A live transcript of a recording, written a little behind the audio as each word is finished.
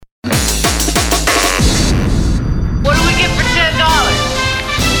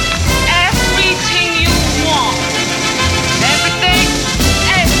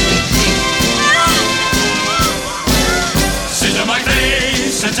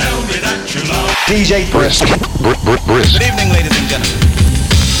DJ Brisk. Brisk. Good evening, ladies and gentlemen.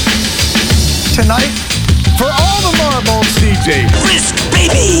 Tonight, for all the marbles, DJ Brisk,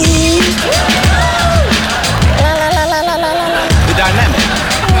 baby! The dynamic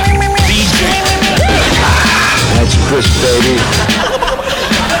DJ. That's Brisk, baby.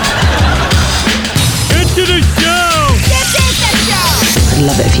 Into the show! This is the show! I'd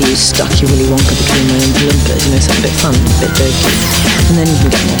love it if you stuck your Willy Wonka between my Oompa Loompas, something a bit fun, a bit dirty. And then you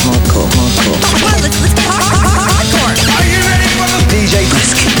can get more hardcore. Well, let's get hardcore! Are you ready for the DJ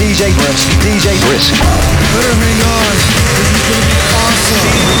Brisk. DJ Brisk. DJ Brisk. Better hang on. This is gonna be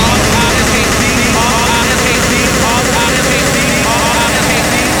awesome.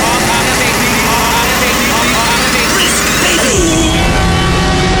 Brisk, baby!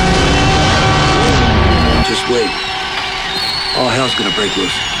 Just wait. All hell's gonna break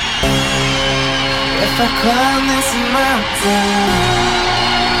loose. If I climb this mountain,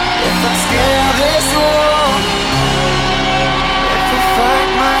 if I scale this wall, if I fight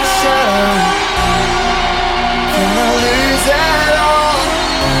my shadow, can I lose at all?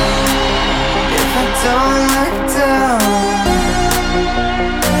 If I don't look down,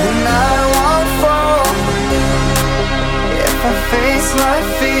 then I won't fall. If I face my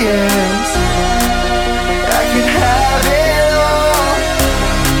fears, I can have it all.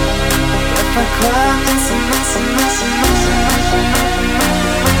 If I climb this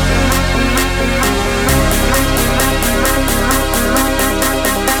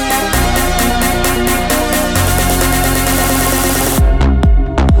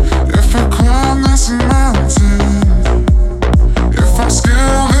mountain, if I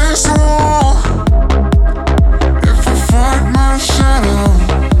scale this wall, if I fight my shadow,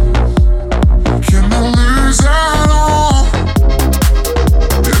 can I lose at all?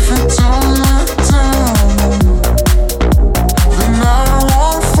 If I don't look down, then I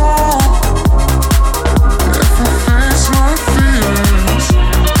won't fall. If I face my fears,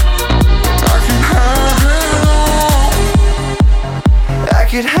 I can have it all. I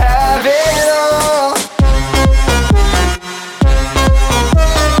could have it all.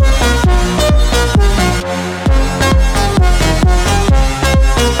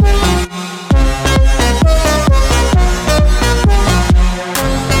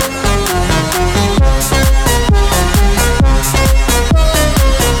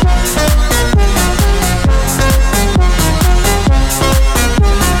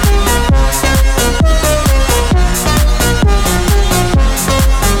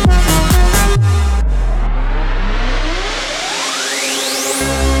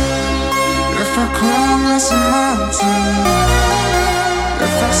 If I climb this mountain,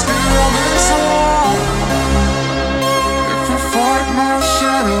 if I scale this wall, if I fight my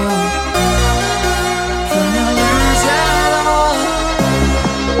shadow, can I lose at all?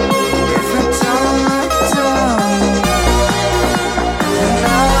 If I don't look down, then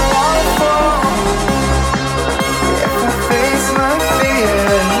I won't fall. If I face my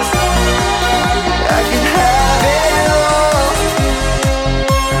fears, I can have it all.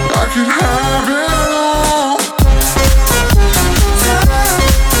 I can have it all.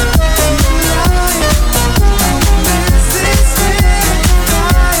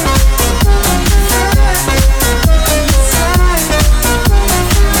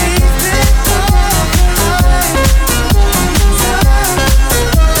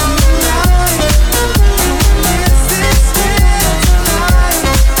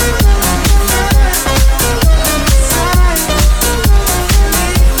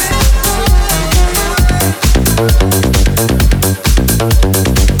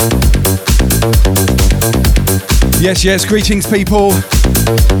 Yes, greetings people.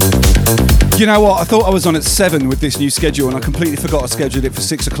 You know what, I thought I was on at 7 with this new schedule and I completely forgot I scheduled it for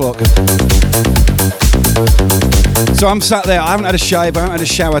 6 o'clock. So I'm sat there, I haven't had a shave, I haven't had a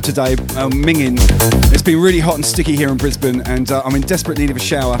shower today, I'm minging. It's been really hot and sticky here in Brisbane and I'm in desperate need of a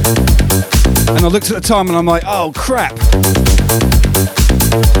shower. And I looked at the time and I'm like, oh crap.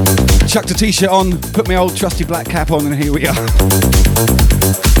 Chucked a t-shirt on, put my old trusty black cap on and here we are.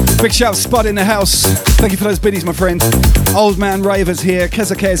 Big shout out Spud in the house. Thank you for those biddies, my friend. Old Man Ravers here,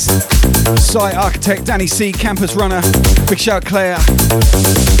 Kezakez, Site Architect, Danny C, Campus Runner. Big shout out Claire.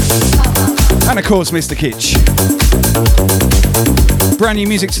 And of course, Mr. Kitch. Brand new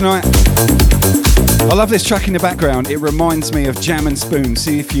music tonight. I love this track in the background. It reminds me of Jam and Spoon.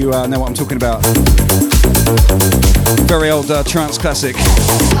 See if you know what I'm talking about. Very old trance classic.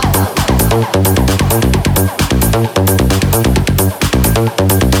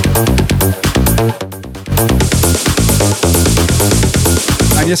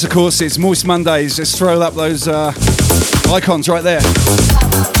 And yes, of course, it's Moist Mondays. Just throw up those icons right there.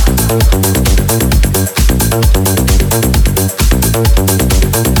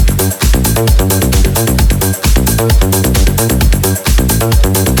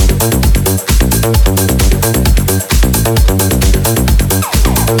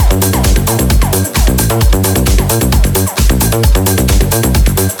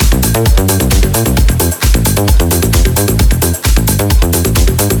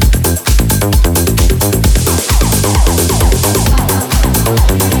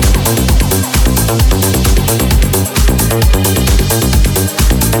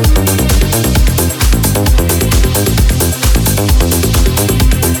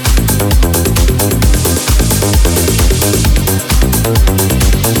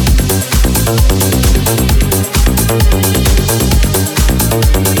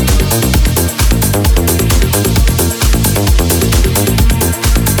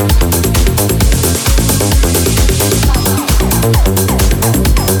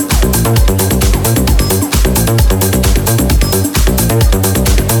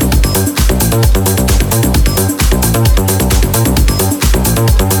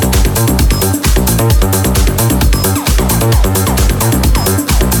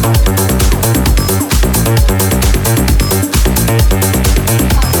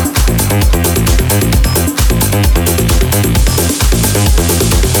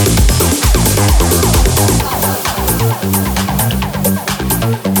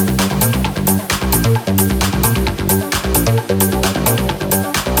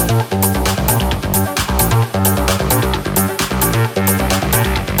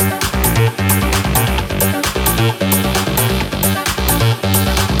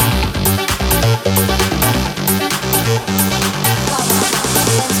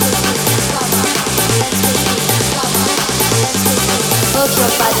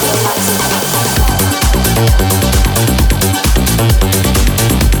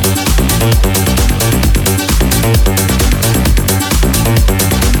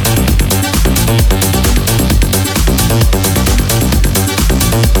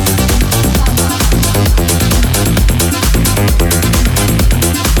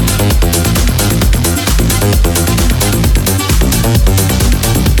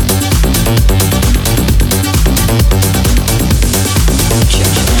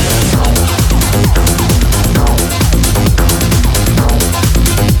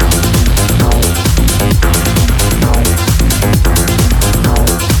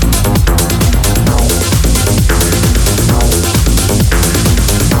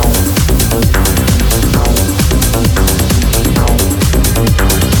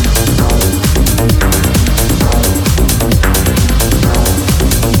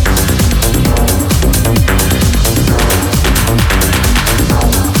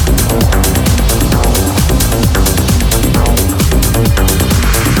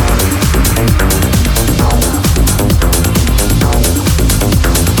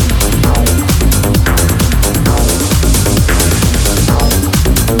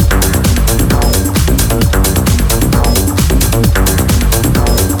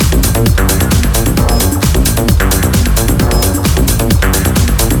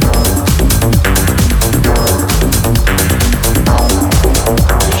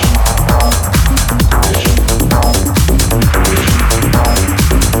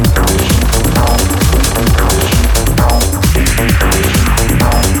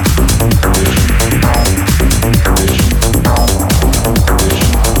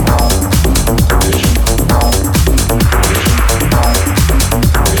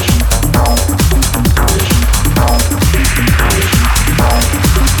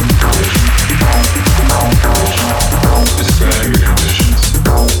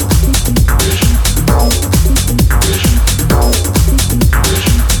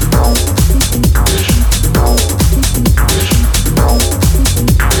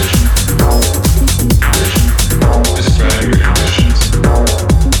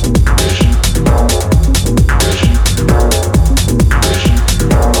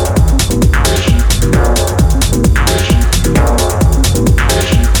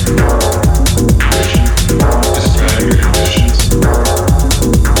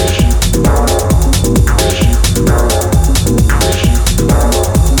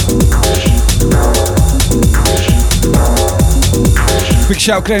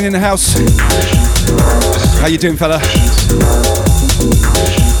 Shout Glenn in the house. How you doing, fella?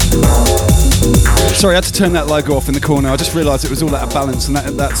 Sorry, I had to turn that logo off in the corner. I just realised it was all out of balance, and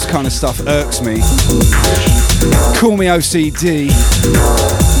that kind of stuff irks me. Call me OCD.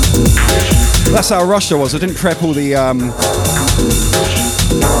 That's how rushed I was. I didn't prep all the...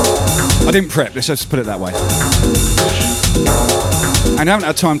 I didn't prep, let's just put it that way. And I haven't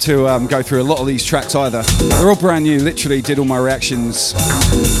had time to go through a lot of these tracks either. They're all brand new. Literally did all my reactions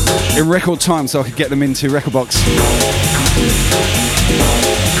in record time so I could get them into Rekordbox.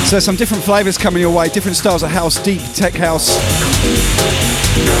 So some different flavours coming your way, different styles of house, deep tech house,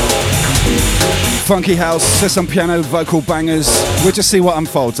 funky house, there's some piano vocal bangers. We'll just see what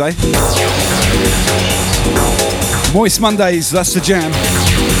unfolds, eh? Moist Mondays, that's the jam.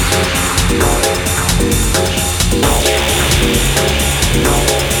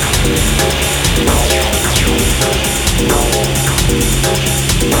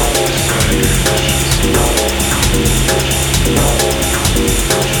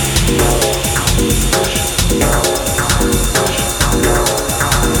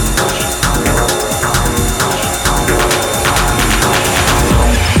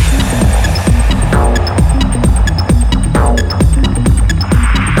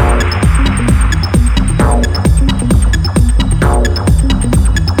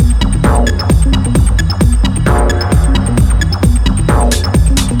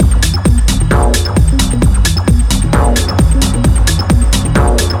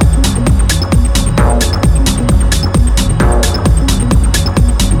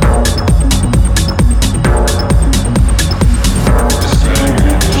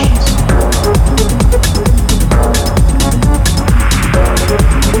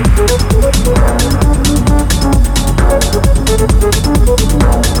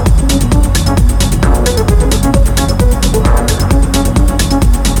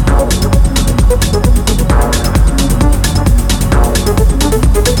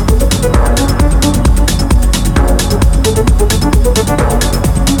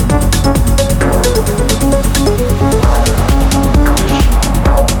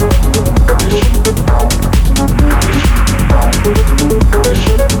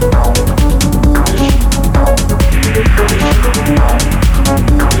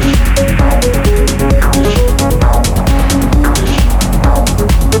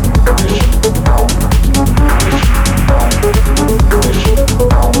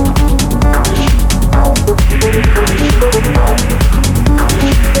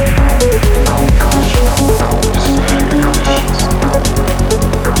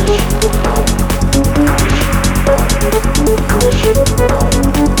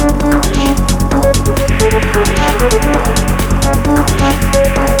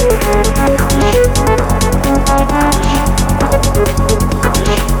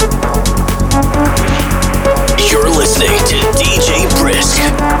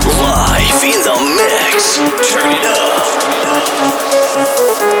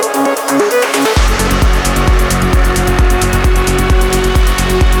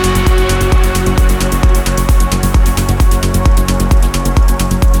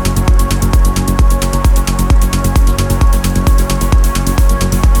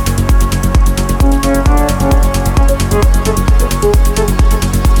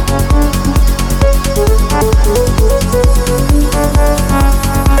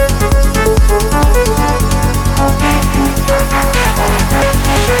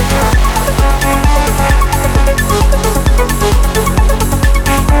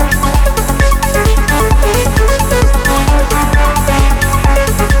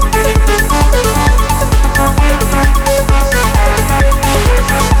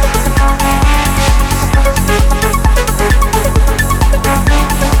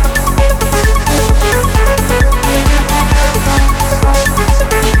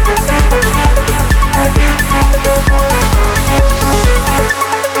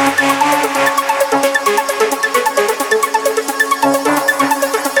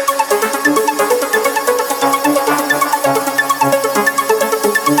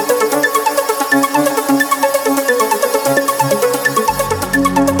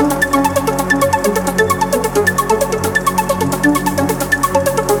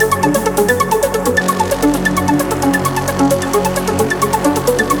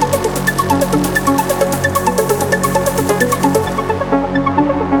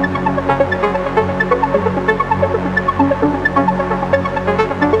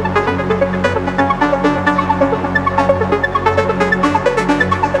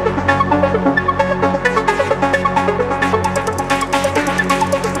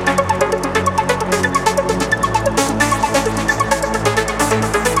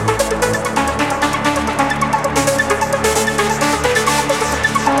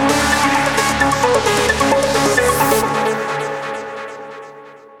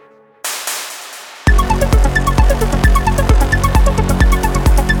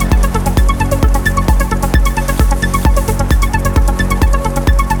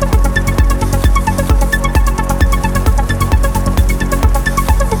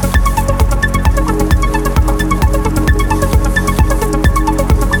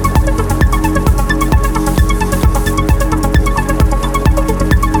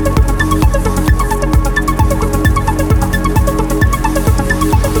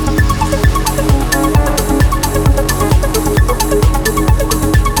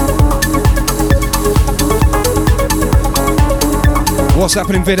 What's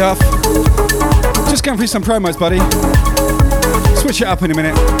happening, Viduff? Just going through some promos, buddy. Switch it up in a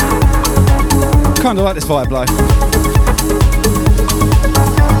minute. Kinda like this vibe, blow.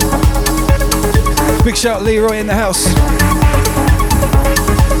 Big shout, Leroy in the house.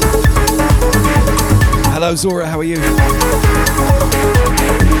 Hello, Zora, how are you?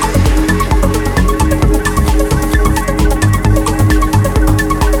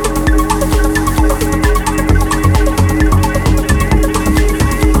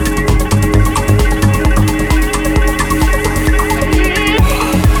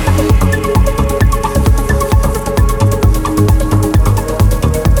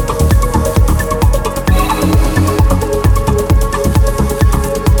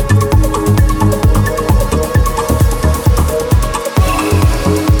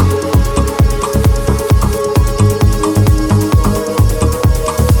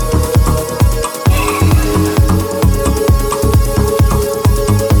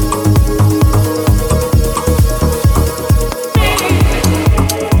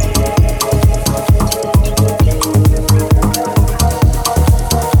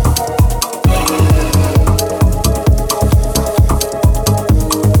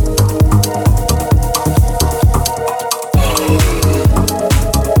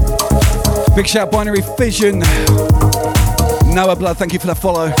 Big shout, Binary Fission. Noah Blood, thank you for that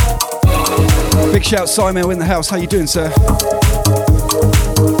follow. Big shout, Simon in the house. How you doing, sir?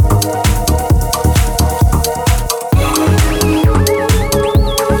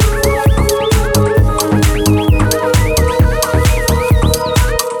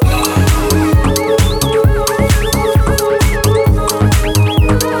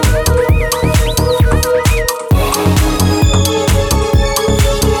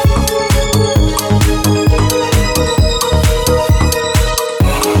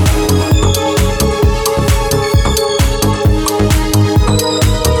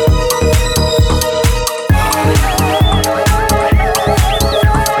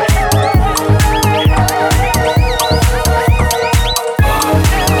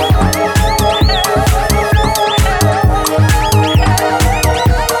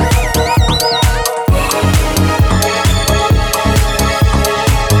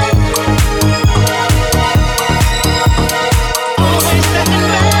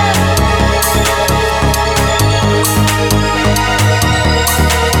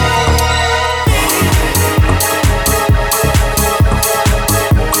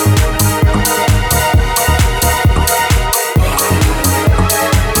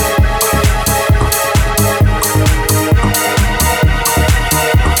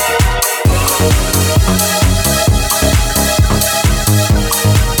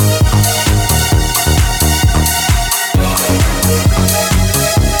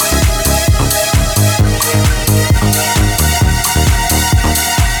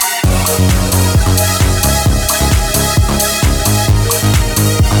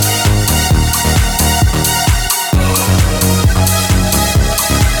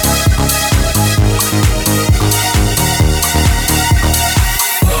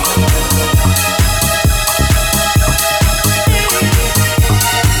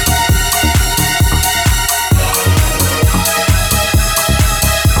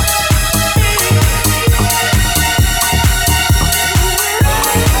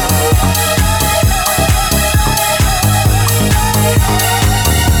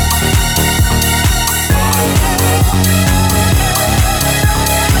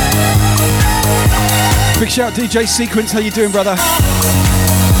 Shout DJ Sequence, how you doing, brother?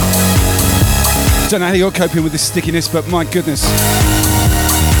 Don't know how you're coping with this stickiness, but my goodness.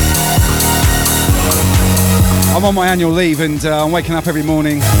 I'm on my annual leave and I'm waking up every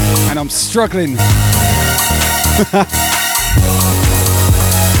morning and I'm struggling.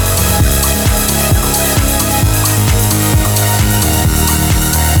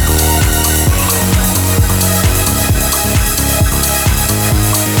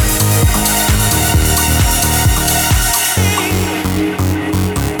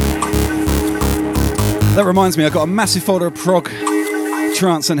 That reminds me, I've got a massive folder of prog,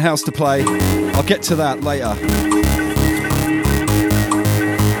 trance and house to play. I'll get to that later.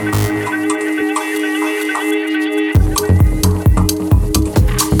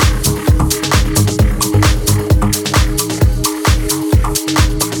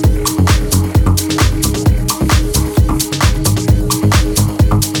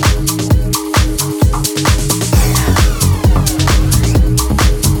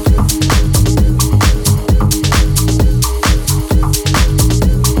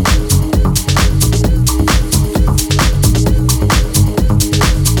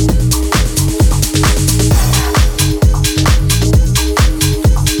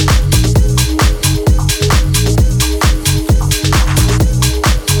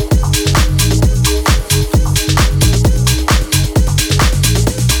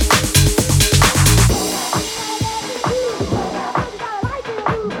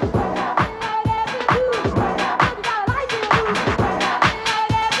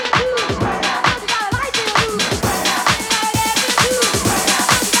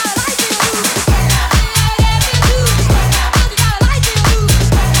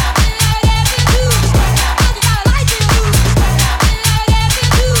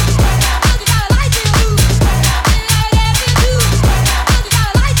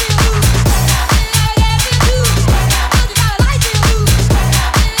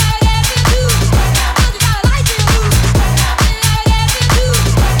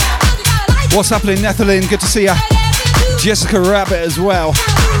 What's happening, Netherlands? Good to see ya. Jessica Rabbit as well.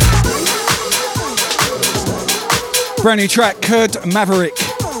 Brand new track, Kurd Maverick.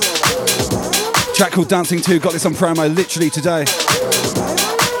 Track called Dancing 2. Got this on promo literally today.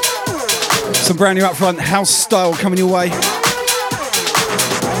 Some brand new up front house style coming your way.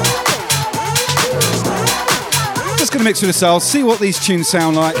 Just gonna mix with the soul, see what these tunes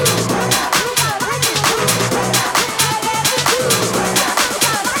sound like.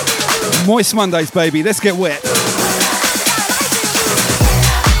 Moist Mondays, baby. Let's get wet.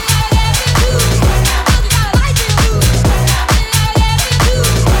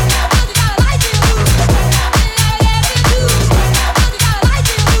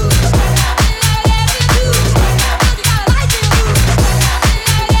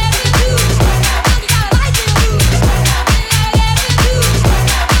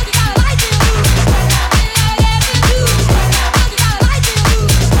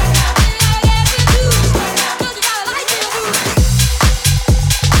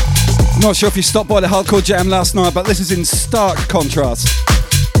 Not sure if you stopped by the Hardcore Jam last night, but this is in stark contrast.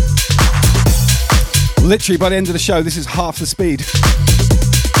 Literally, by the end of the show, this is half the speed.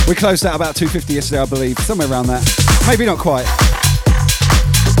 We closed out about 2:50 yesterday, I believe, somewhere around that. Maybe not quite.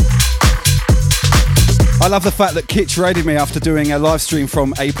 I love the fact that Kitch raided me after doing a live stream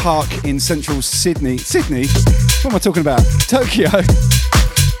from a park in central Sydney. Sydney? What am I talking about? Tokyo.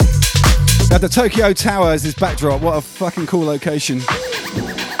 Now, the Tokyo Tower as this backdrop. What a fucking cool location.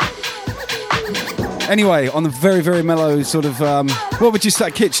 Anyway, on the very, very mellow sort of, what would you say,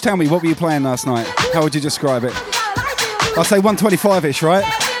 Kitch, tell me, what were you playing last night? How would you describe it? I'll say 125-ish, right?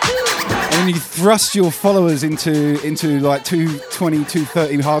 And then you thrust your followers into like 220,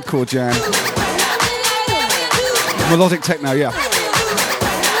 230 Hardcore Jam. Melodic techno, yeah.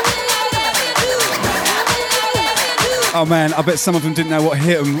 Oh man, I bet some of them didn't know what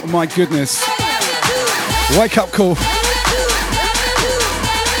hit them. My goodness. Wake up call.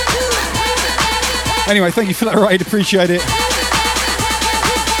 Anyway, thank you for that raid, appreciate it.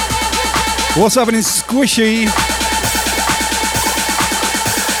 What's happening, Squishy?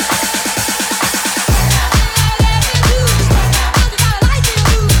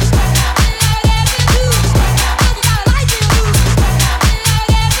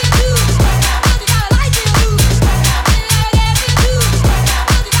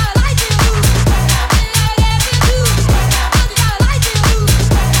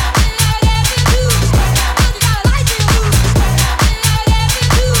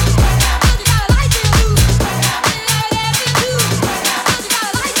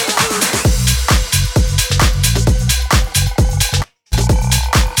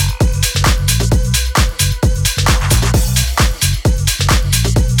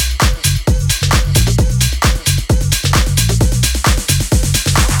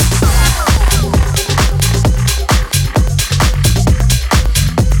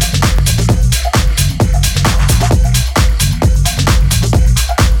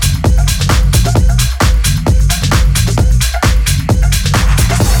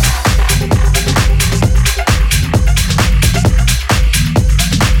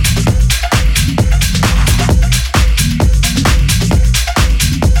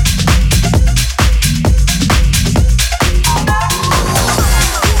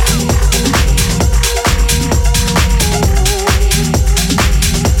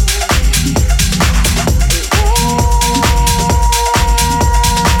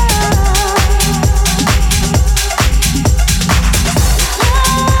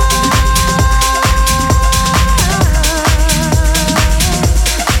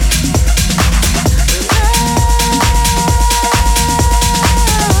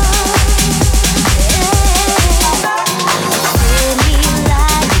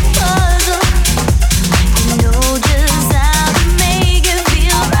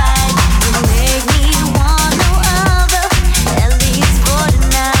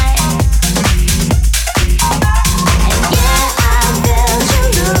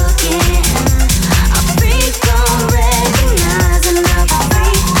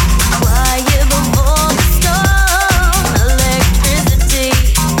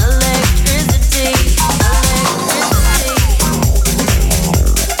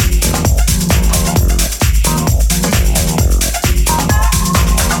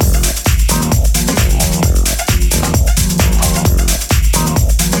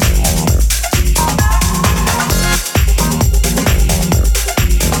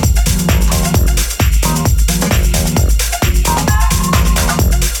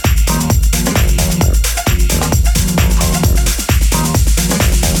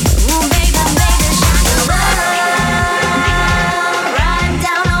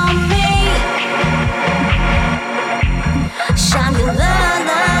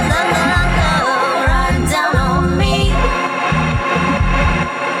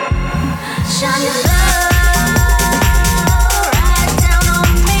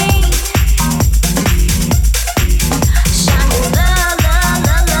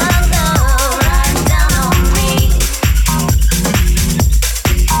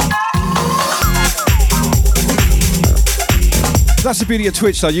 the beauty of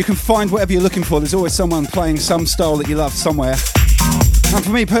Twitch though, you can find whatever you're looking for. There's always someone playing some style that you love somewhere. And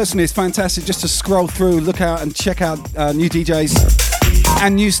for me personally, it's fantastic just to scroll through, look out and check out new DJs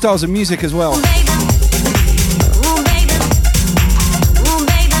and new styles of music as well.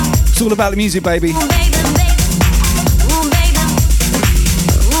 It's all about the music, baby.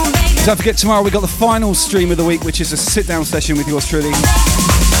 Don't forget, tomorrow we've got the final stream of the week, which is a sit-down session with yours truly,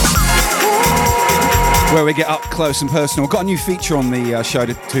 where we get up close and personal. Got a new feature on the show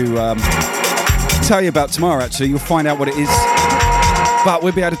to tell you about tomorrow, actually. You'll find out what it is. But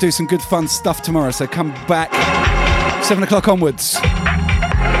we'll be able to do some good fun stuff tomorrow, so come back 7 o'clock onwards.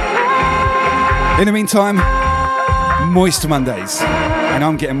 In the meantime, Moist Mondays. And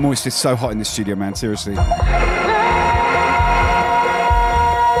I'm getting moist. It's so hot in this studio, man, seriously.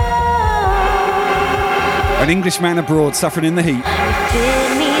 An Englishman abroad suffering in the heat.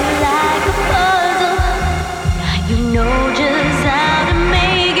 You know just how to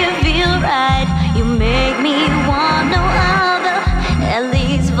make it feel right. You make me want no other, at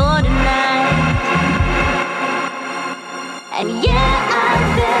least for tonight. And yeah, I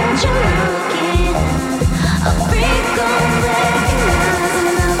bet you're looking a freak on recognize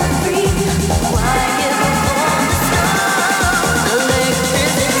another freak. Why give up all the stuff?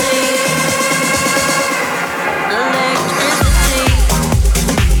 Electricity.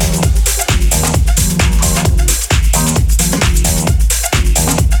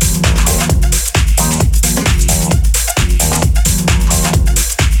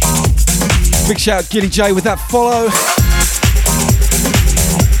 Big shout out Gilly J with that follow.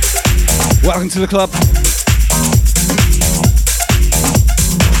 Welcome to the club.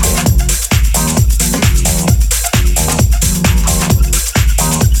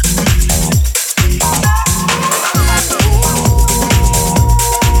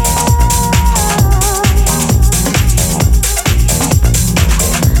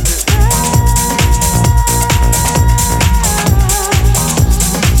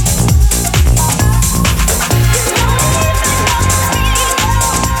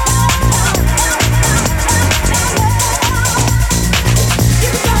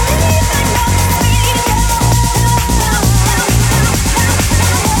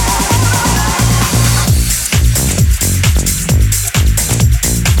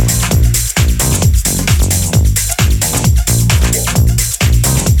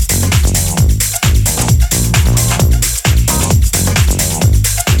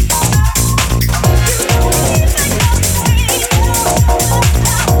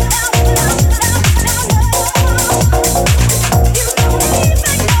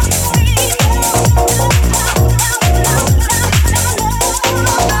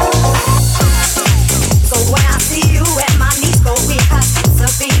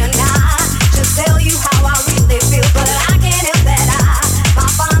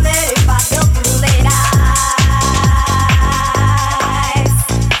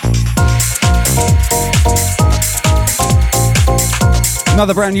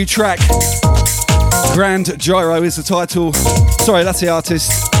 Another brand new track. Grand Gyro is the title. Sorry, that's the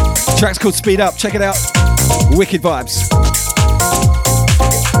artist. The track's called Speed Up. Check it out. Wicked vibes.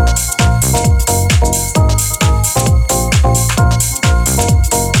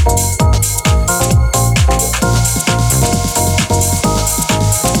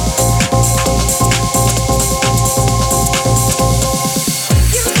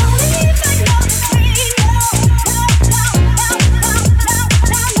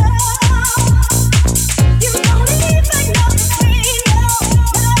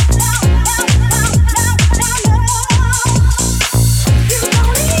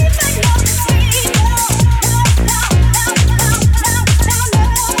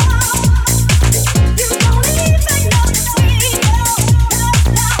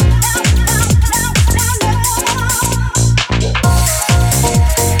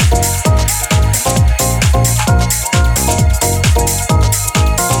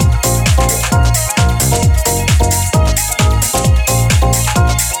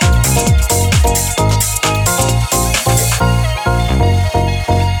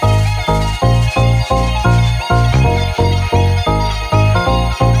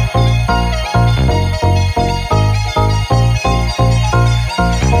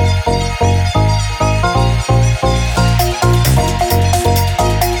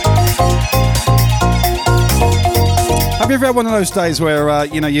 Have you ever had one of those days where,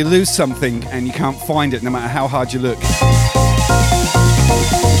 you lose something and you can't find it no matter how hard you look?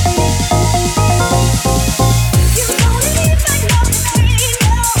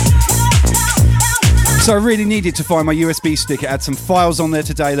 So I really needed to find my USB stick. It had some files on there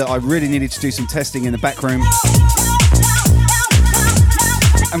today that I really needed to do some testing in the back room.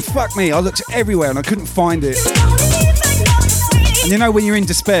 And fuck me, I looked everywhere and I couldn't find it. And you know when you're in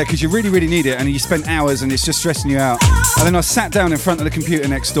despair because you really, really need it and you spent hours and it's just stressing you out. And then I sat down in front of the computer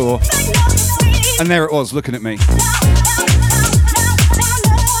next door and there it was looking at me.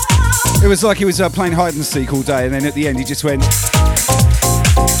 It was like he was playing hide and seek all day and then at the end he just went... I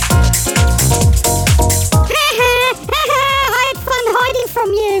had fun hiding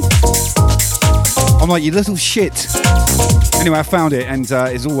from you. I'm like, you little shit. Anyway, I found it and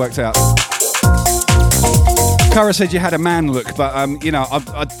it's all worked out. Cara said you had a man look, but you know,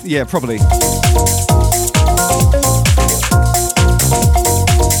 yeah, probably.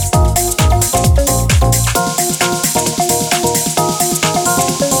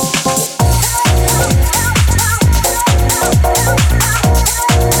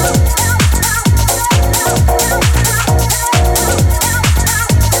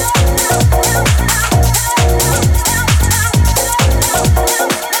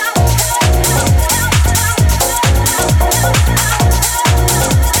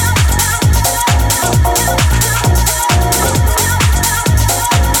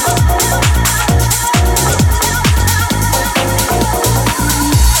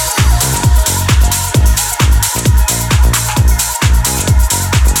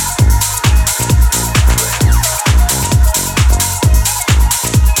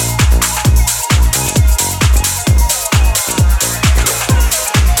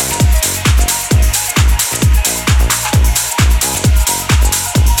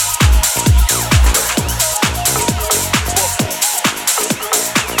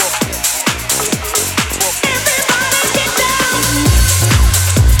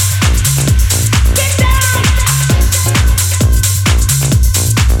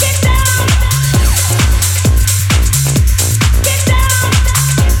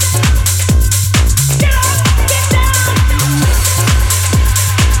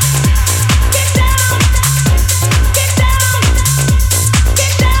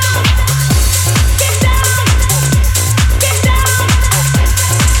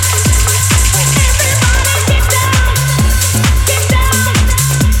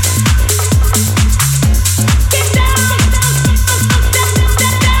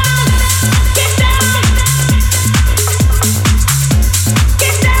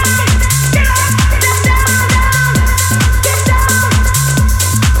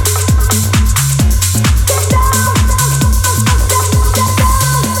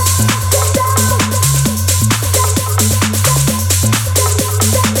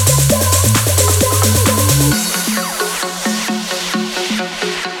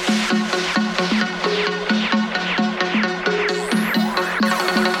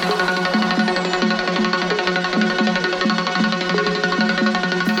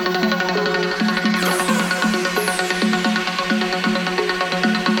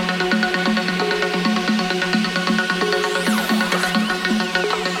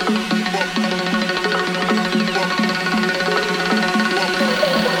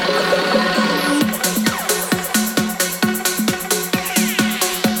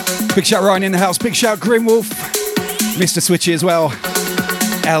 Big shout Ryan in the house. Big shout Grimwolf. Mr. Switchy as well.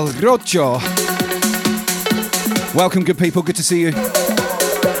 El Grocho. Welcome, good people. Good to see you.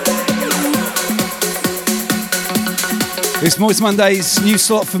 It's Moist Mondays. New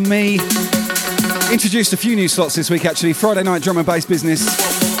slot for me. Introduced a few new slots this week, actually. Friday night drum and bass business.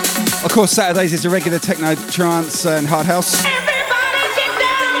 Of course, Saturdays is the regular techno, trance and hard house.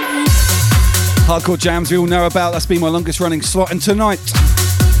 Hardcore jams we all know about. That's been my longest running slot. And tonight,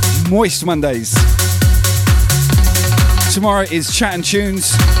 Moist Mondays. Tomorrow is Chat and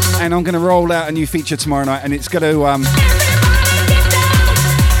Tunes, and I'm going to roll out a new feature tomorrow night, and it's going to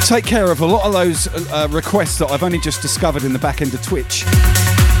take care of a lot of those requests that I've only just discovered in the back end of Twitch.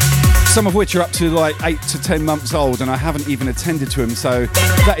 Some of which are up to like 8 to 10 months old, and I haven't even attended to them, so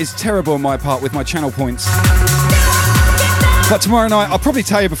that is terrible on my part with my channel points. But tomorrow night, I'll probably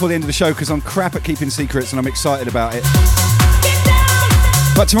tell you before the end of the show because I'm crap at keeping secrets and I'm excited about it.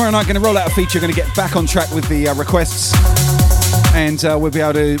 But tomorrow night, going to roll out a feature, going to get back on track with the requests, and we'll be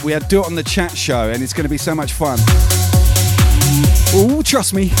able to do it on the chat show, and it's going to be so much fun. Ooh,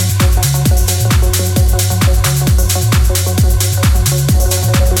 trust me.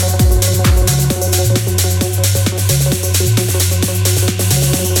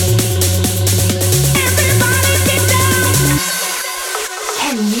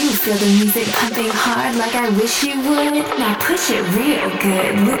 Feel the music pumping hard like I wish you would? Now push it real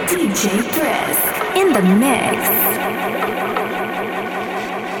good with DJ Brisk in the mix.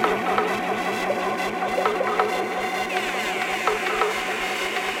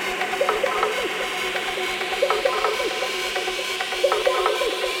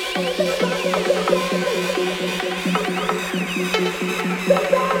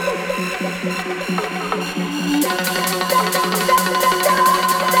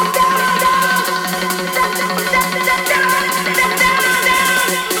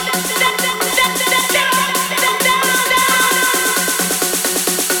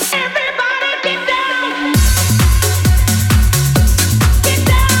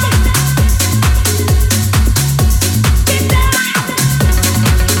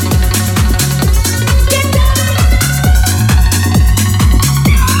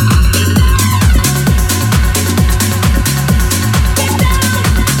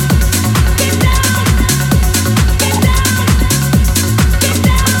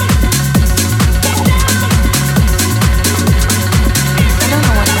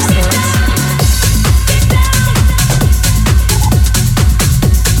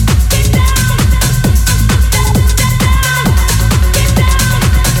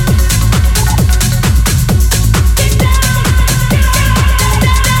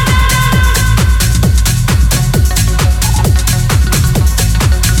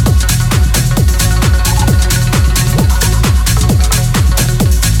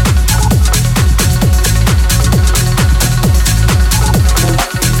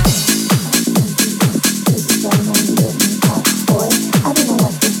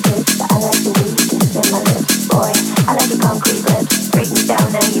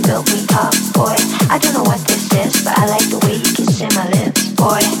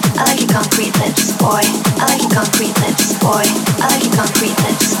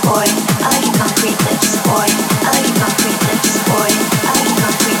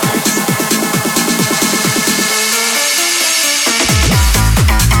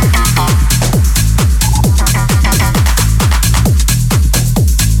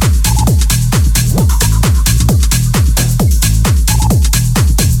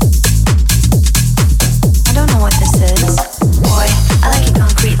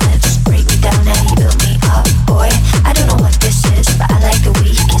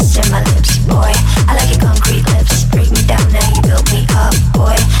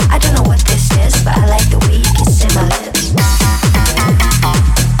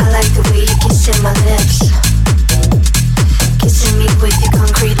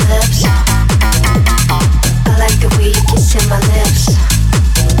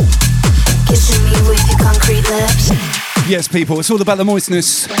 Yes, people, it's all about the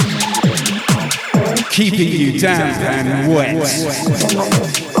moistness. Keeping you damp and wet.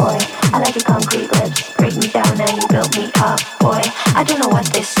 Boy, I like your concrete lips. Break me down and you build me up. Boy, I don't know what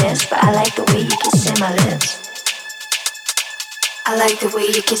this is, but I like the way you kiss in my lips. I like the way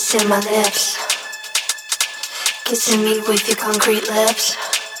you kiss in my lips. Kissing me with your concrete lips.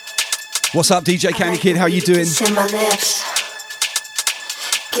 What's up, DJ Candy Kid? How you doing? Kiss in my lips.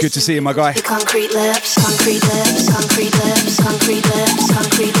 Good to see you, my guy. Concrete lips, concrete lips, concrete lips, concrete lips,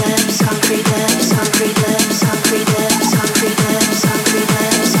 concrete lips, concrete lips, concrete lips, concrete lips, concrete lips, concrete lips, concrete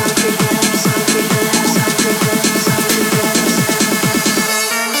lips, concrete lips, concrete lips, concrete lips.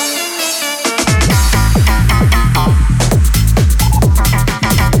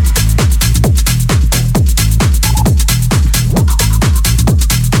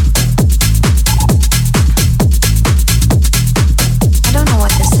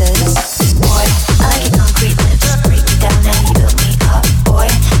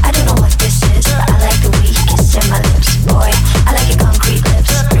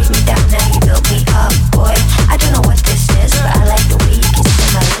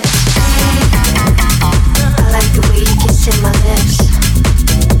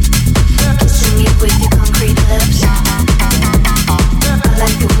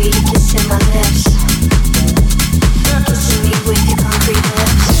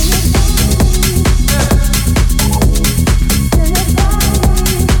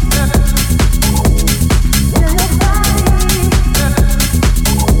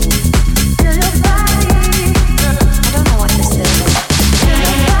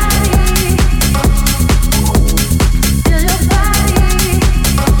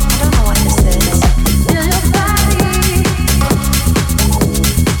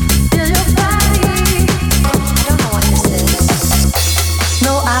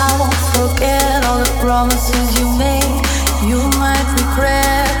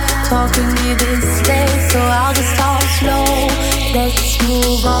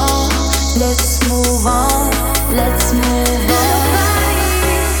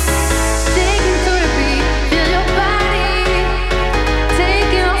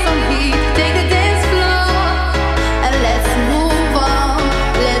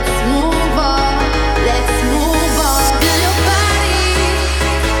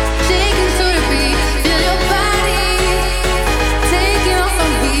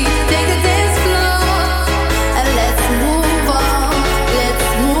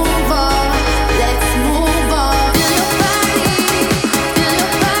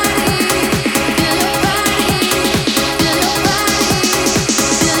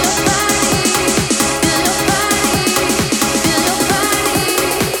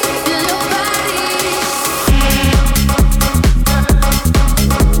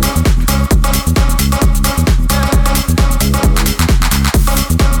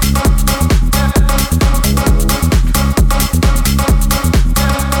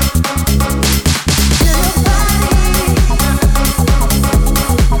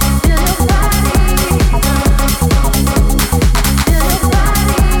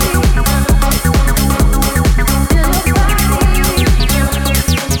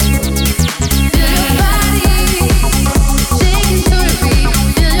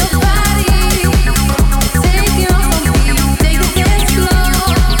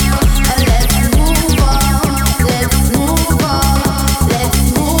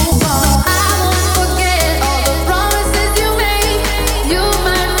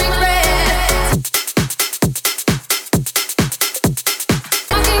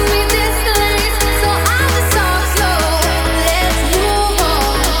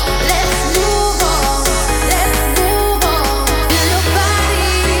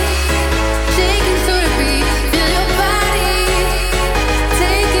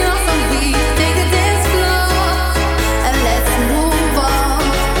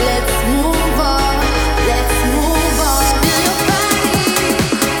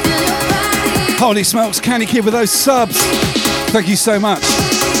 Holy smokes, Candy Kid with those subs. Thank you so much.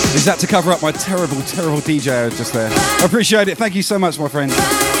 Is that to cover up my terrible DJ just there? I appreciate it. Thank you so much, my friend.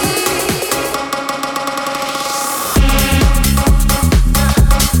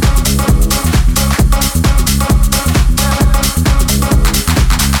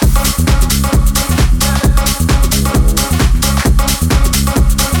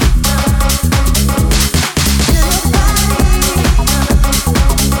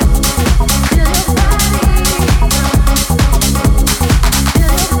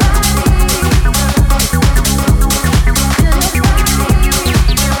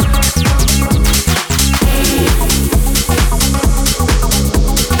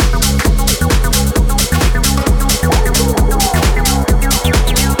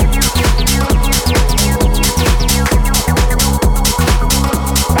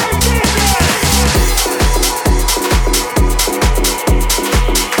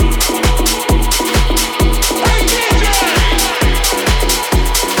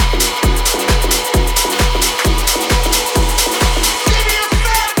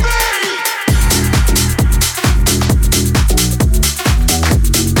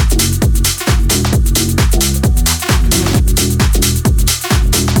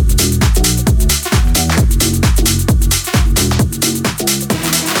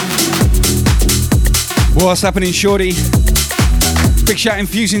 What's happening, Shorty? Big shout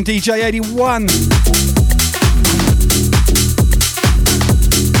Infusing DJ 81.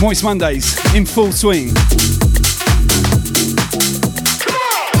 Moist Mondays in full swing.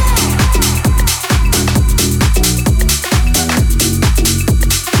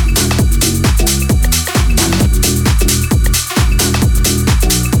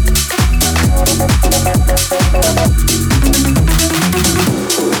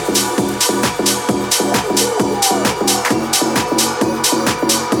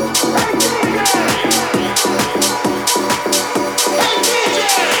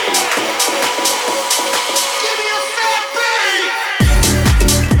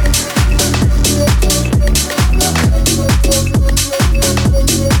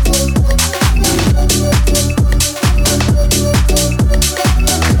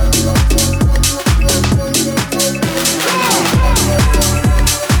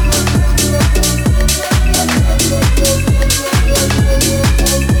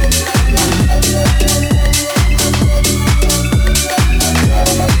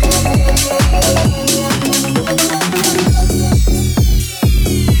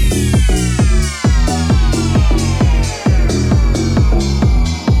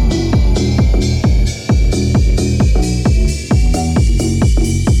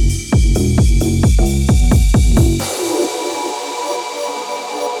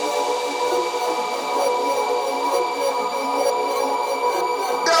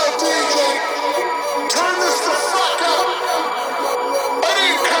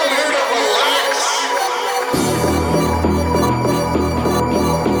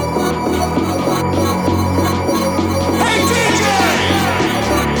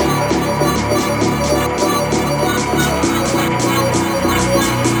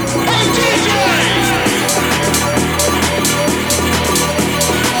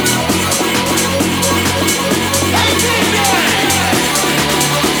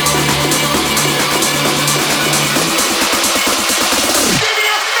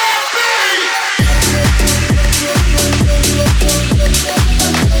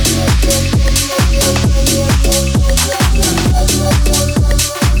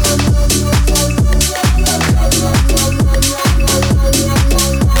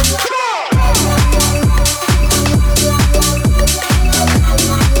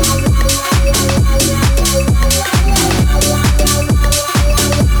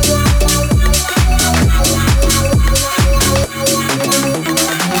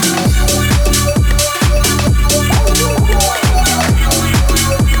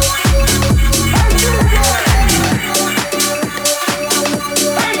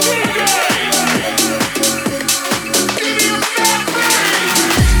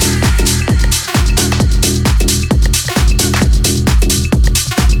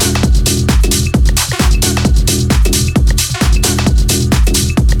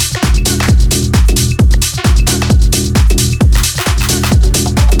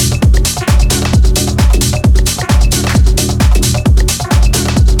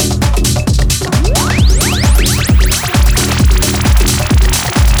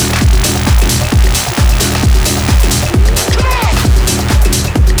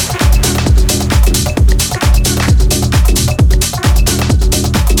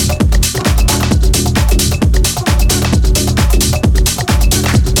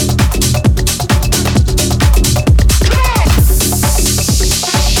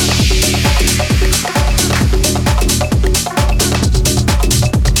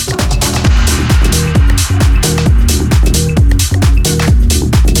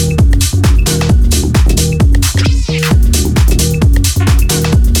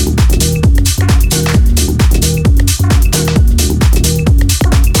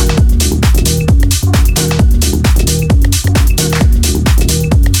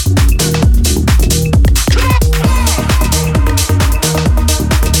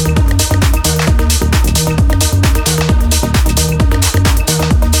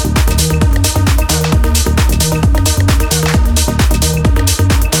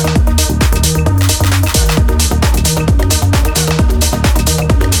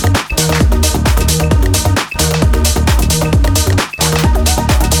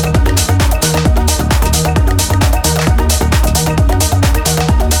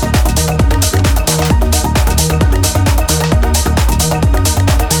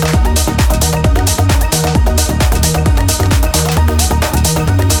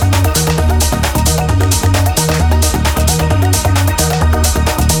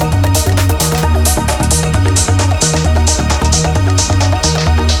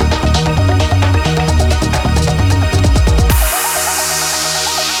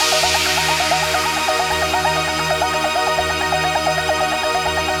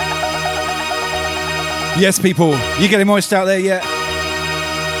 Yes, people, you getting moist out there yet?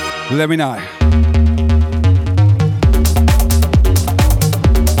 Let me know.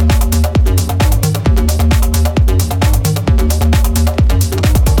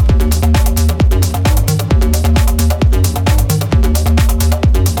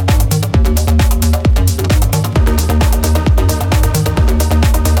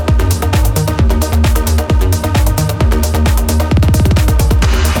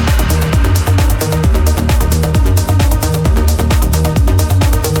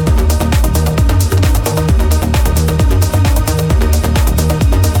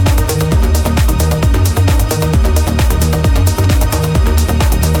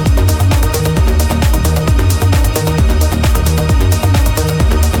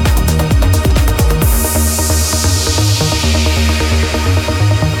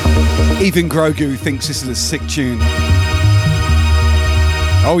 Even Grogu thinks this is a sick tune.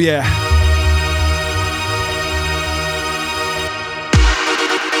 Oh yeah.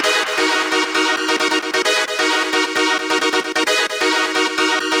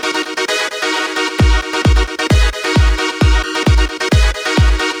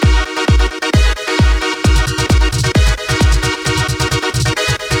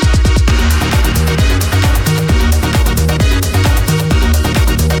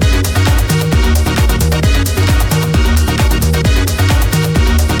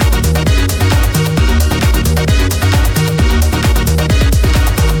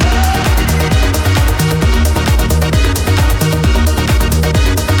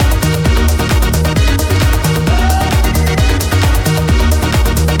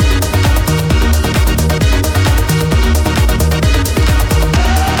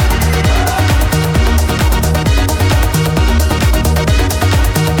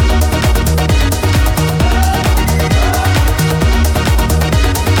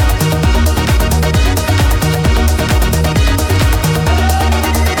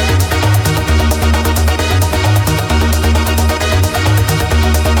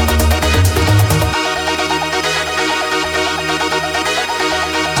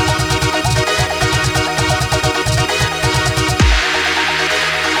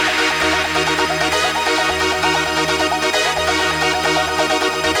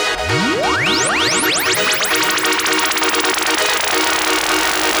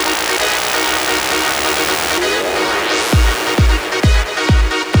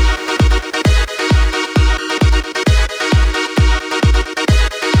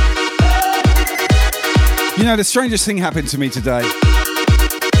 You know, the strangest thing happened to me today,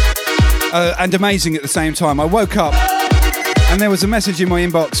 and amazing at the same time. I woke up and there was a message in my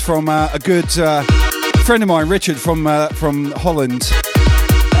inbox from a good friend of mine, Richard from Holland.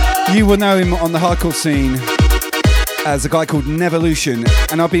 You will know him on the hardcore scene as a guy called Nevolution,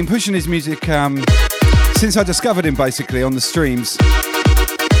 and I've been pushing his music since I discovered him, basically, on the streams.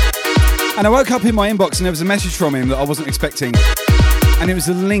 And I woke up in my inbox and there was a message from him that I wasn't expecting. And it was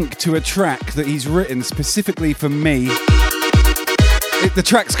a link to a track that he's written specifically for me. The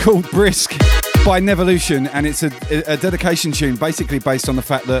track's called Brisk by Nevolution, and it's a dedication tune, basically based on the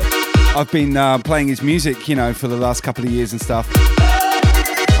fact that I've been playing his music, you know, for the last couple of years and stuff.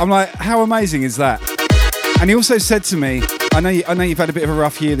 I'm like, how amazing is that? And he also said to me, I know you've had a bit of a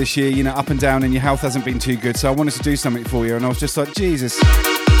rough year this year, you know, up and down, and your health hasn't been too good, so I wanted to do something for you. And I was just like, Jesus,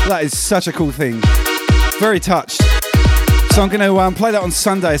 that is such a cool thing. Very touched. So I'm going to play that on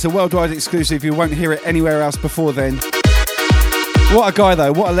Sunday. It's a worldwide exclusive. You won't hear it anywhere else before then. What a guy,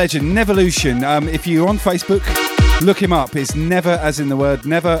 though. What a legend. Nevolution. If you're on Facebook, look him up. It's never as in the word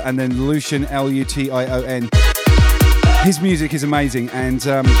never, and then Lution, Lution. His music is amazing, and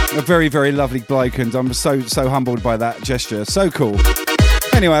a very, very lovely bloke, and I'm so humbled by that gesture. So cool.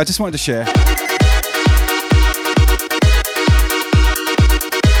 Anyway, I just wanted to share.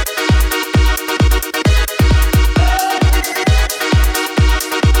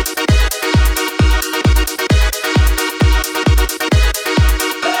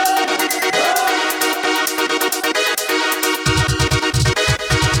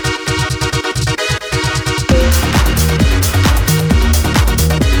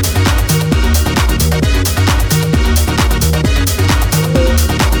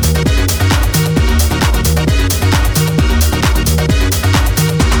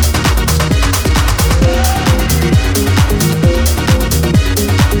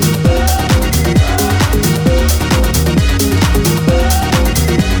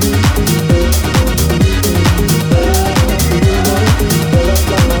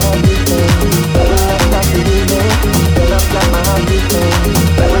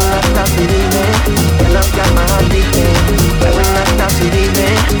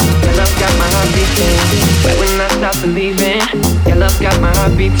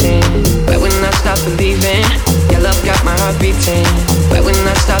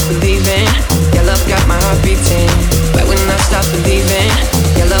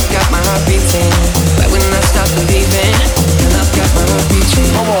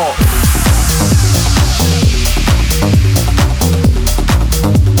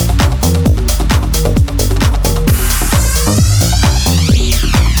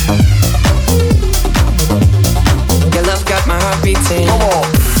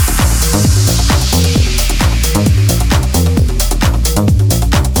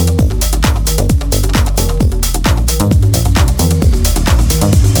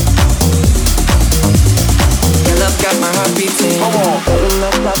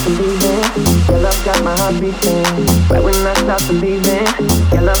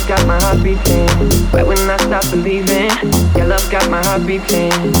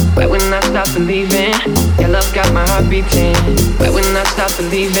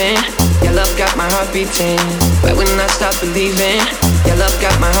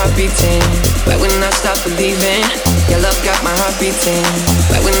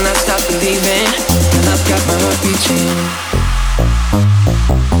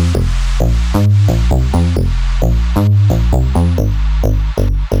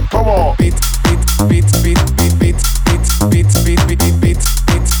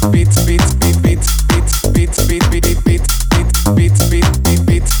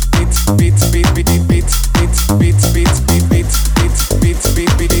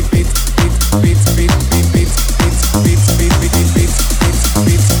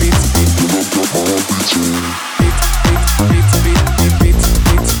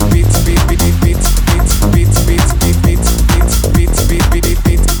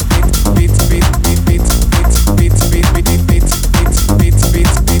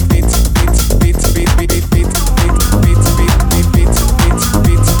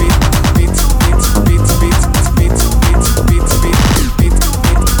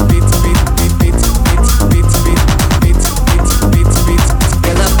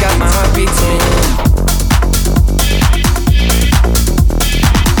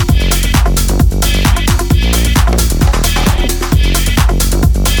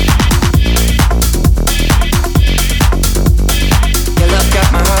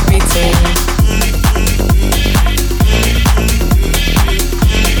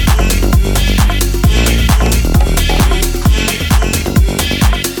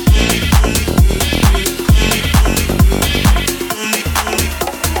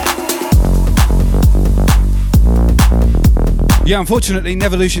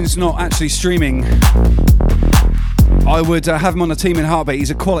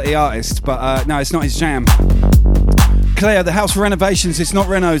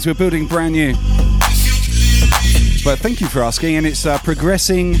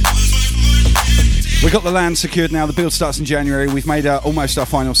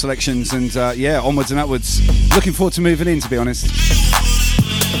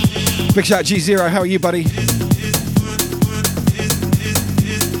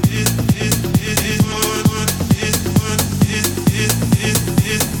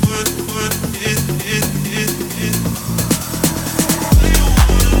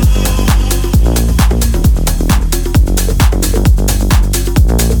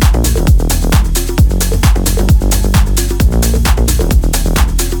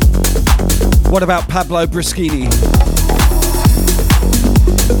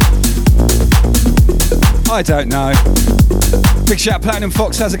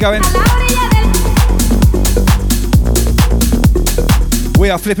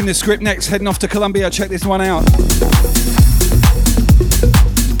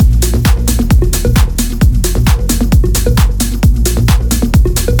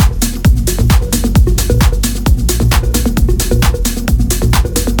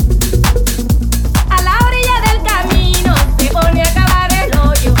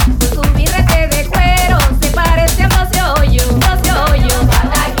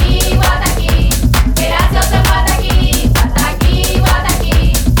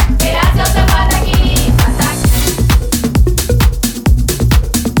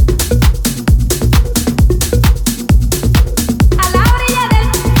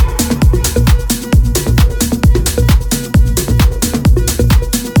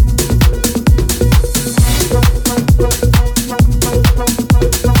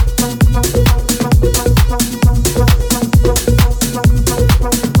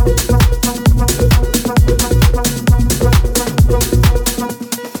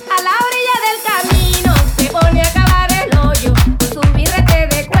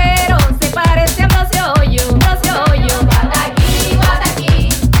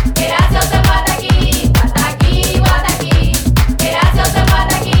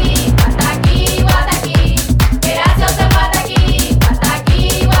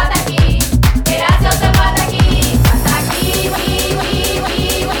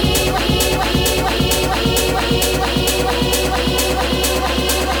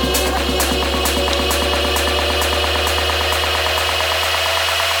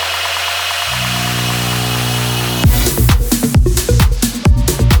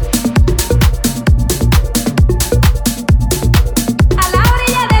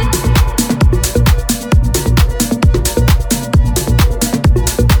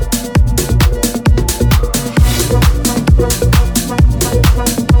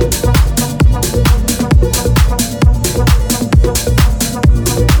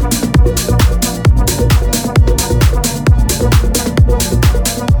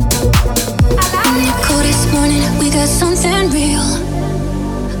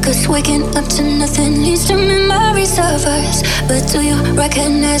 waking up to nothing leads to memories of us. But do you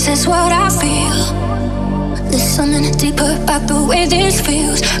recognize that's what I feel? There's something deeper about the way this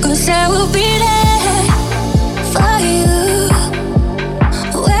feels. 'Cause I will be there for you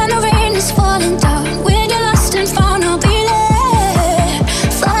when the rain is falling down, when you're lost and found. I'll be there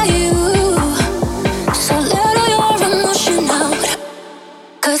for you. So let all your emotion out,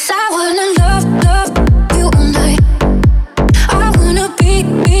 'cause I wanna love you all night. I wanna be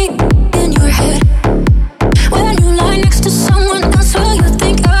in your head. When you lie next to someone else, will you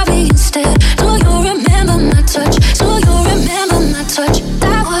think of me instead? Do you remember my touch? Do you remember my touch? I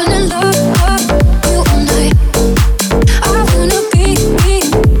wanna love you all night. I wanna be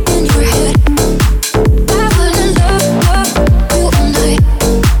in your head. I wanna love you all night.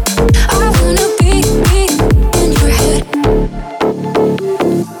 I wanna be in your head.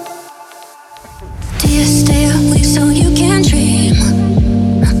 Do you stay awake so you can dream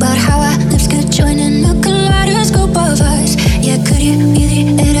about how our lips could join in a kaleidoscope of us? Yeah, could you be the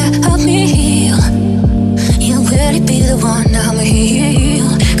air to help me heal? Yeah, will it be the one I'ma heal?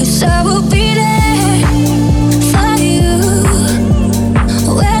 'Cause I will be there for you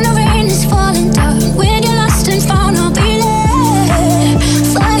when the rain is falling down, when you're lost and found. I'll be there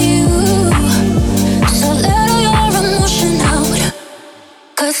for you. So let all your emotion out,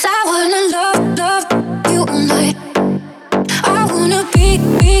 'cause I wanna love you all night. I wanna be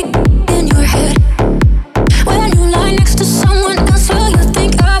in your head. When you lie next to someone else, will you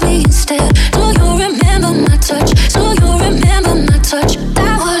think of me instead? Do you remember my touch? Do you remember my touch? I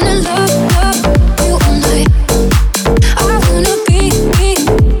wanna love you all night. I wanna be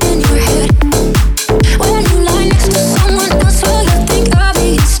in your head. When you lie next to someone else, will you think of me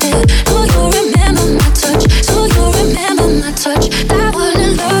instead? Do you remember my touch? Do you remember my touch? I wanna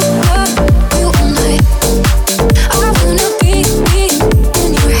love you all night. I wanna be in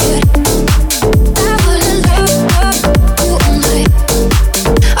your head. I wanna love you all night.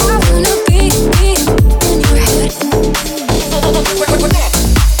 I wanna be in your head.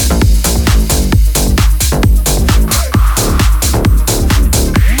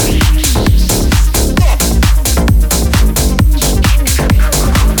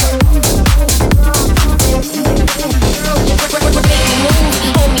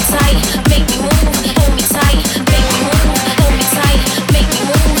 Hold me tight, make me move, hold me tight, make me move, hold me tight, make me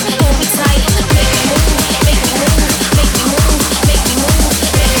move, hold me tight, make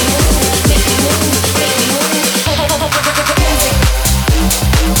me move,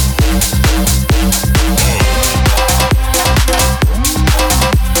 make me move,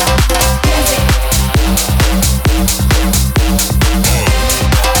 make me move, make me move, make me move,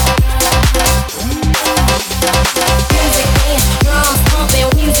 make me move, drums pumping,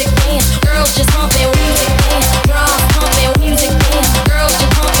 music dance, girls just pumping, music dance, drums pumping, music dance, girls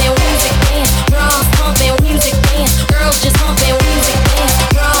just pumping, music dance, drums pumping, music dance, girls just pumping, music dance,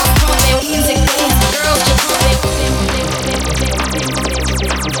 drums pumping, music dance, girls just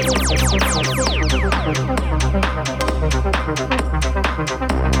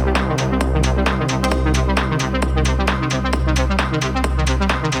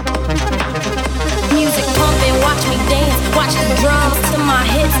music pumping, watch me dance, watch the drums to my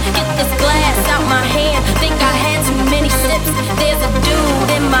hips, get this glass out my hand, think I had too many sips, there's a dude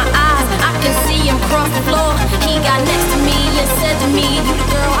in my eyes, I can see him cross the floor, he got next to me and said to me, you the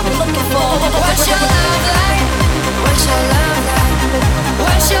girl I've been looking for. What's your love like? What's your love like?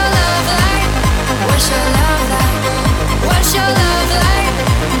 What's your love like? What's your love like? What's your love like?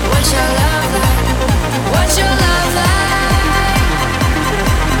 What's your love like? What's your love like?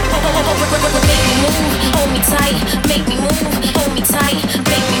 Make me move, hold me tight, make me move, hold me tight,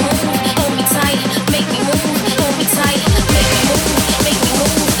 make me move, hold me tight, make me move, hold me tight, make me move, make me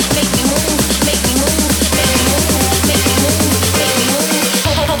move, make me move, make me move, make me move, make me move, make me move.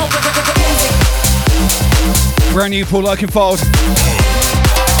 Brand new Paul Oakenfold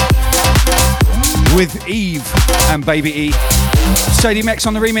with Eve and Baby E. Sadie Mex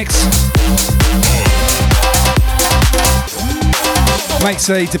on the remix. Makes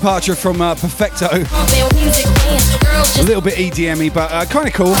a departure from Perfecto. A little bit EDM-y, but kind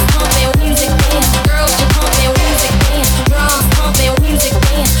of cool.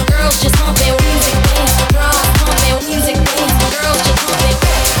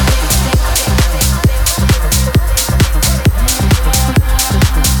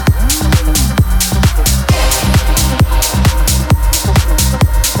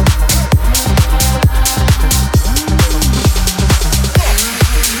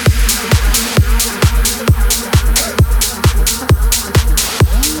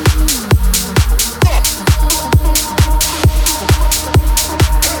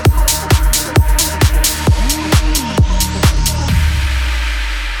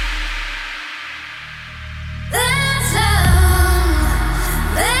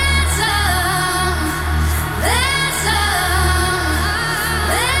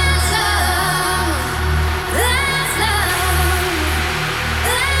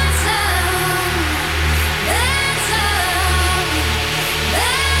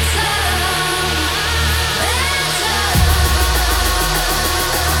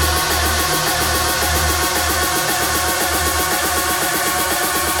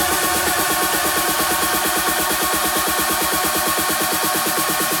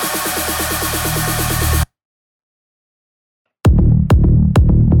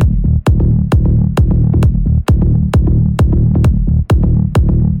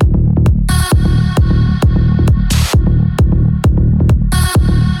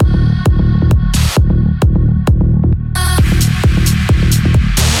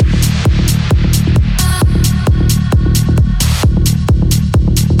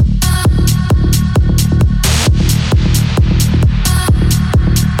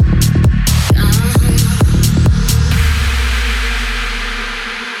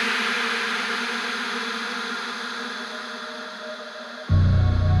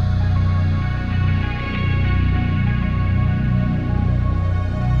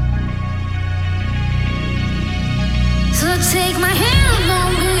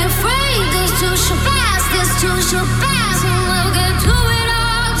 so fast, and we'll get through it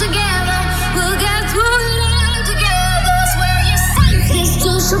all together. We'll get through it all together. Swear you said this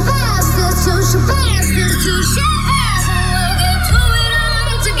too so fast, this too so fast, this too so fast, and we'll get through it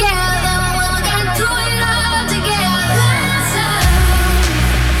all together. We'll get through it all together. That's all.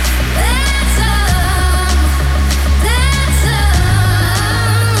 That's all. That's all.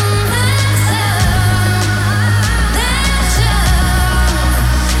 That's all. That's all.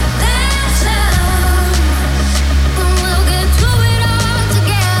 That's all.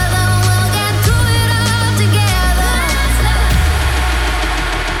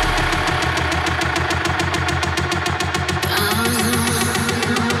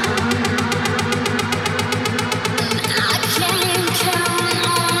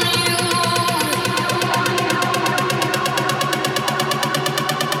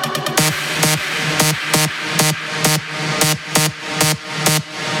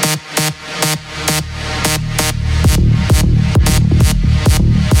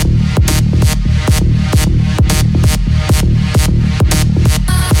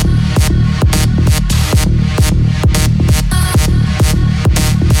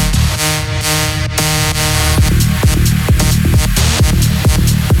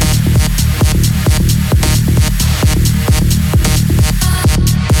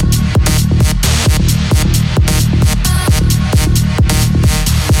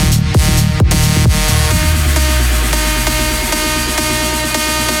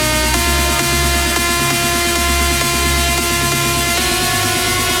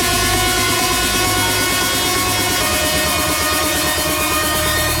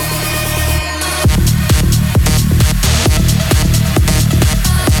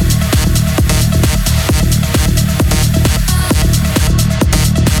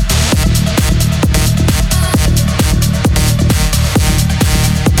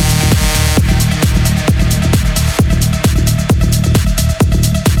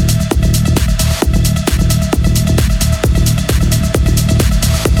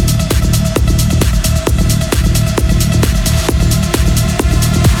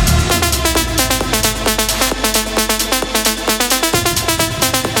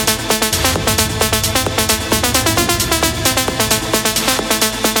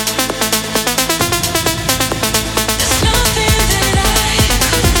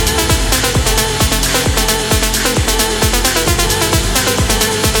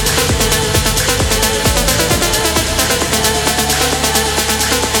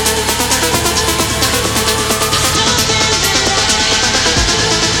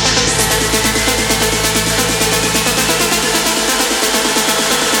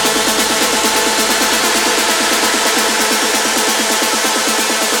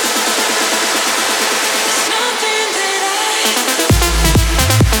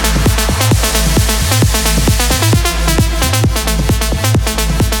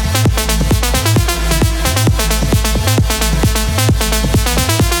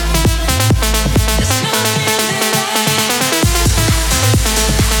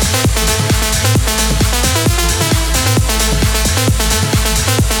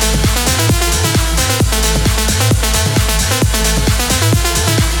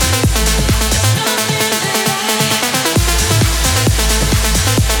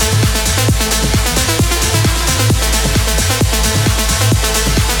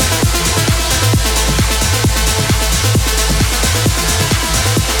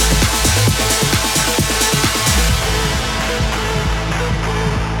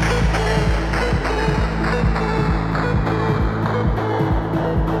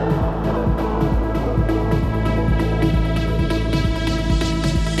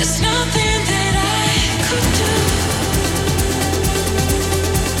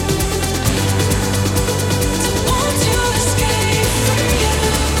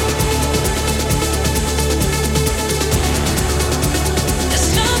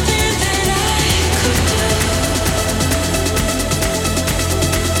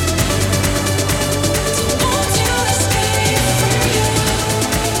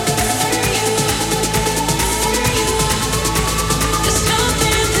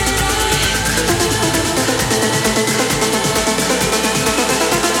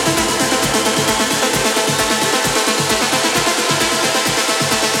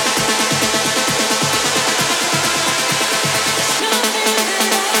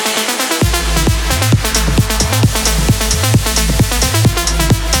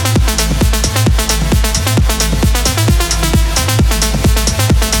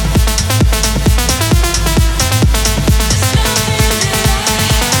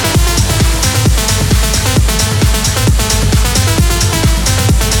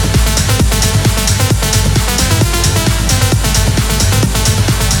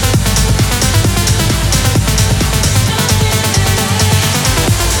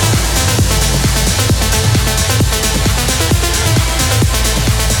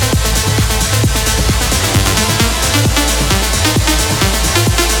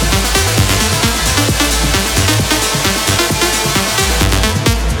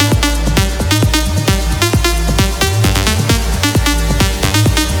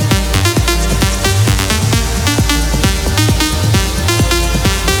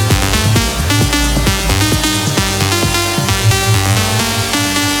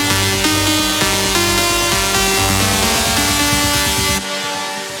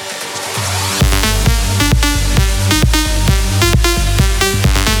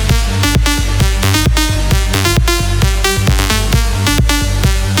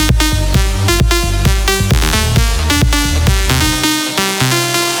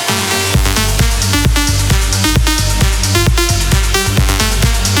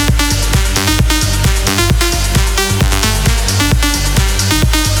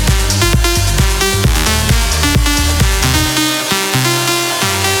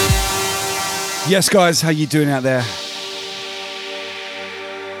 Yes, guys, how you doing out there?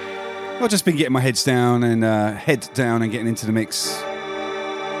 I've just been getting my head down and getting into the mix.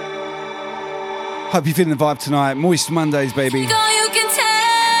 Hope you're feeling the vibe tonight. Moist Mondays, baby.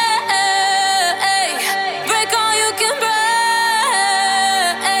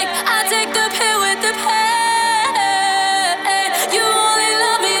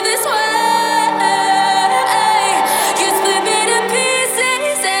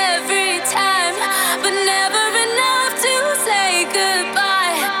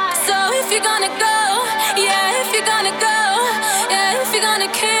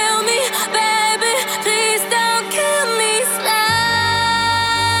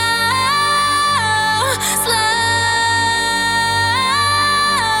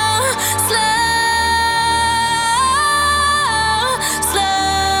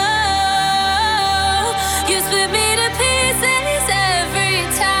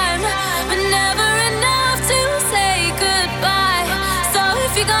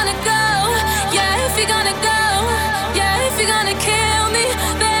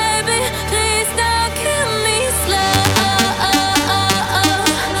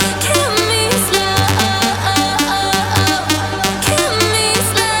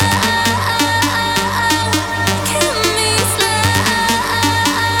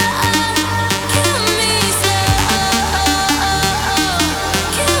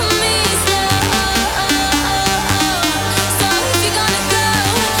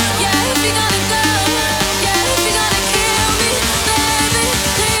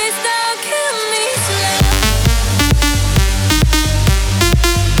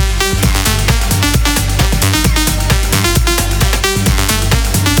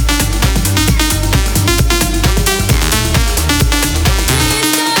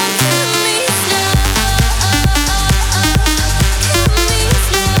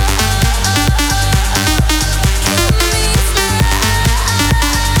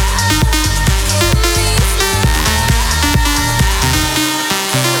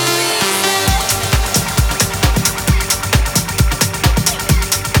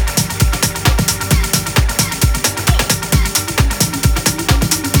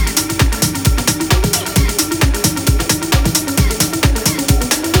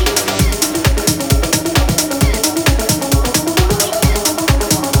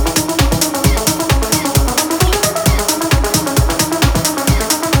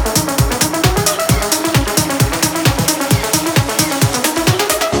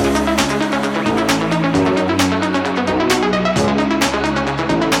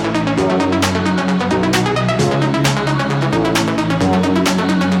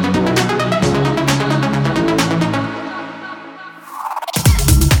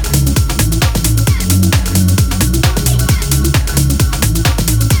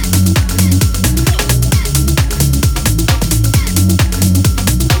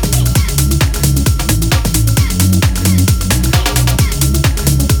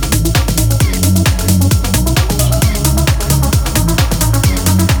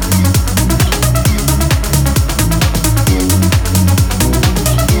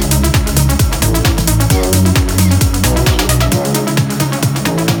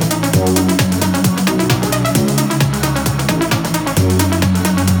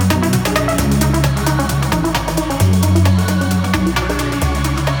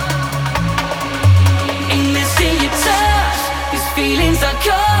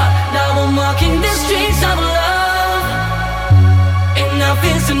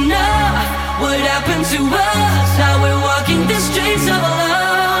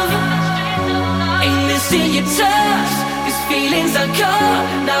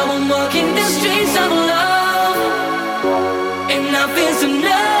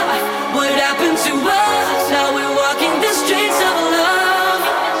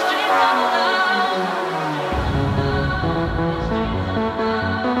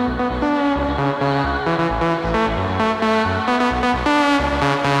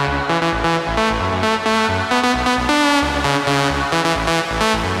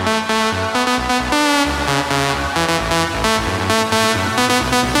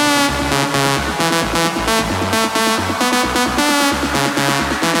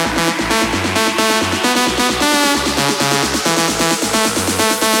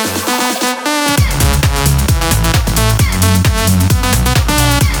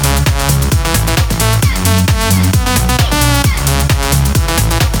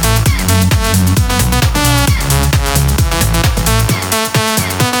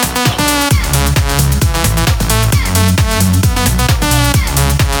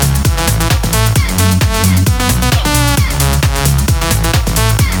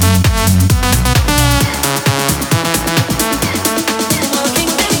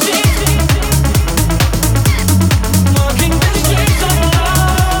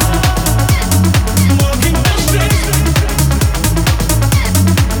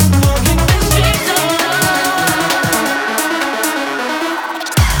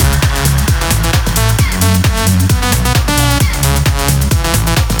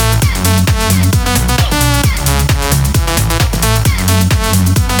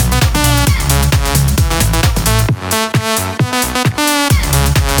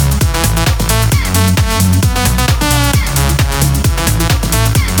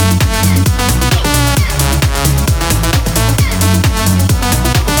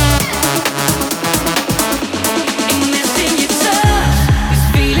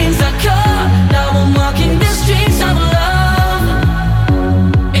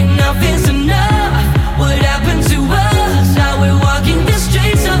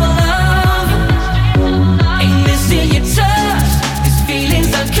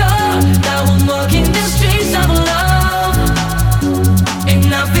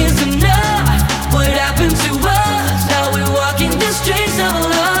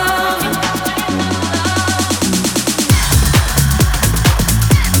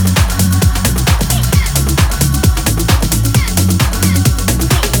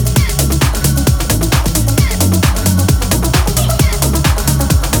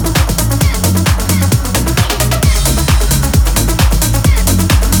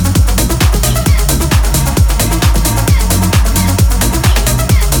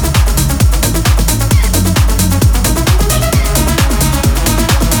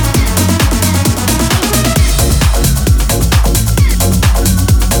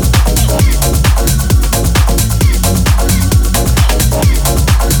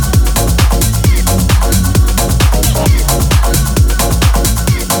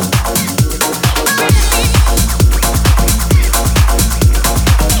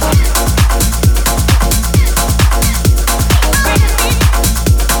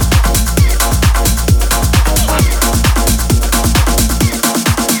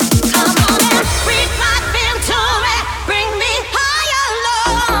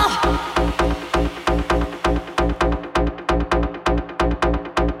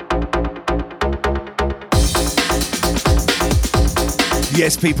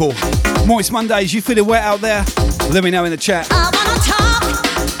 Yes, people. Moist Mondays, you feeling wet out there? Let me know in the chat. I wanna talk,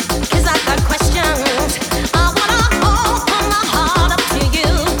 'cause I got questions. I wanna open my heart up to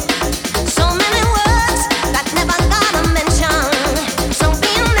you. So many words that never got a mention. So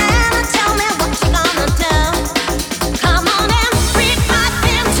be a man and tell me what you gonna do. Come on and breathe right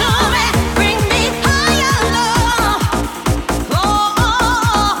into me. Bring me higher, love.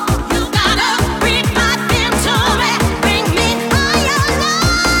 Oh, you gotta breathe right into me. Bring me higher,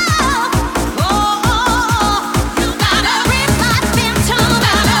 love. Oh, you gotta breathe right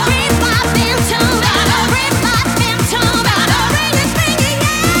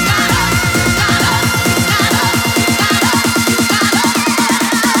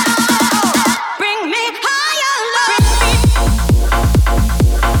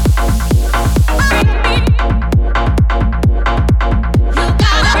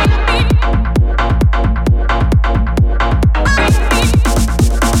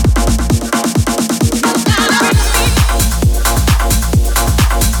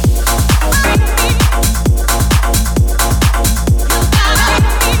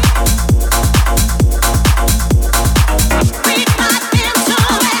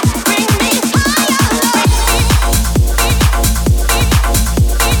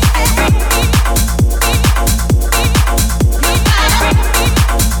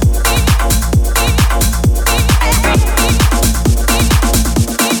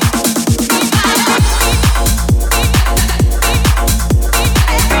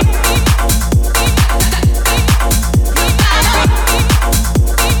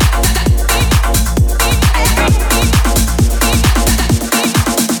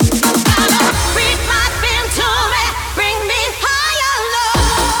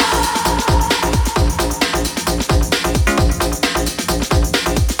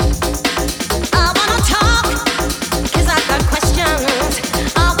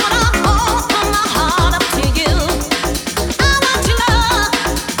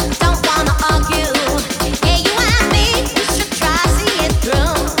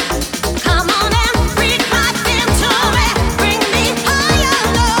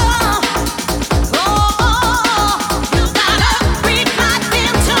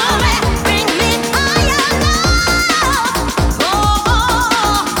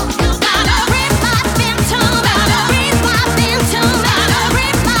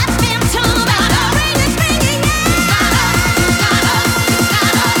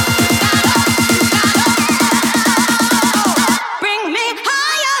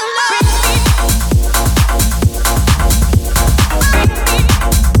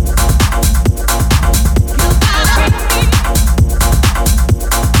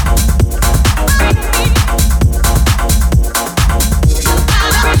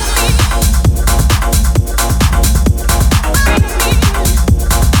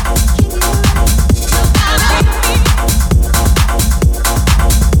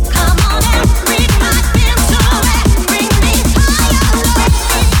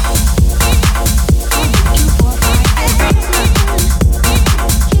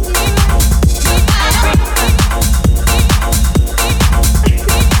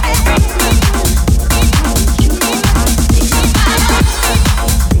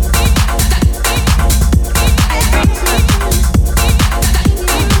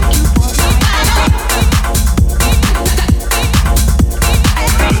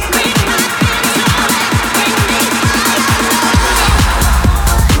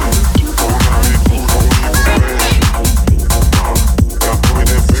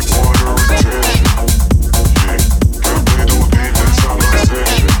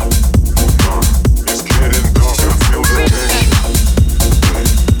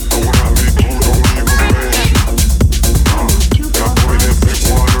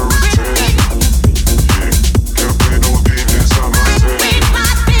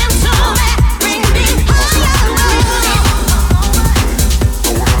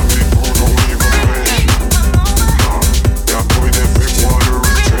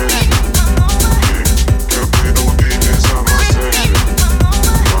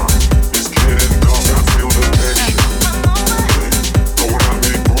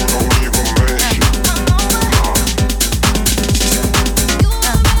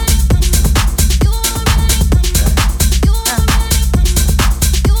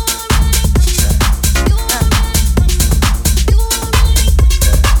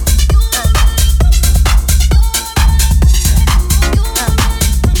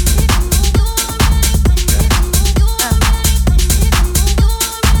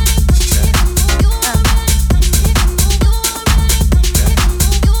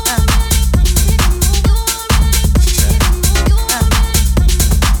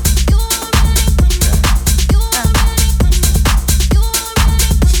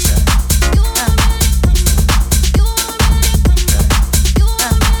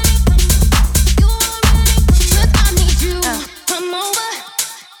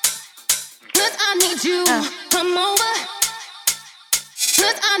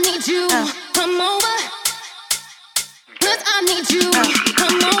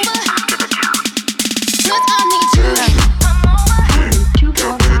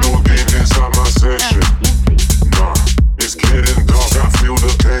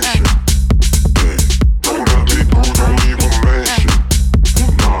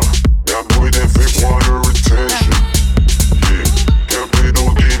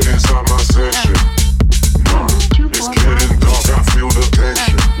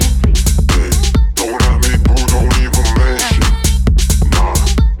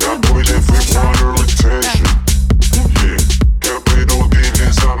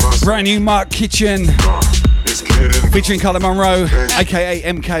Brand new Mark Kitchen featuring Carla Monroe, aka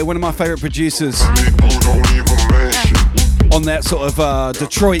MK, one of my favourite producers on that sort of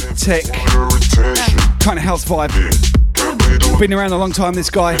Detroit tech kind of house vibe. Been around a long time, this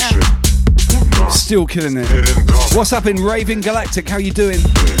guy. Still killing it. What's up in Raven Galactic? How you doing?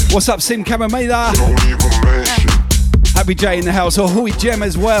 What's up, Sim Caramela? Happy J in the house. Oh, Hui Gem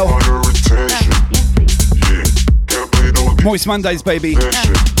as well. Moist Mondays, baby.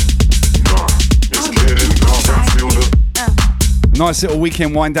 Nice little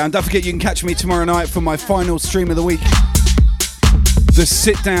weekend wind down. Don't forget you can catch me tomorrow night for my final stream of the week. The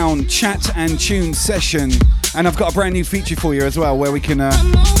sit down, chat and tune session. And I've got a brand new feature for you as well where we can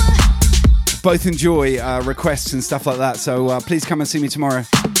both enjoy requests and stuff like that. So please come and see me tomorrow.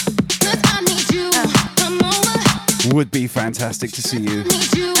 Would be fantastic to see you.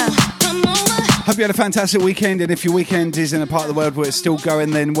 Hope you had a fantastic weekend, and if your weekend is in a part of the world where it's still going,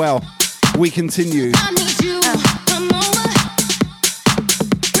 then well, we continue.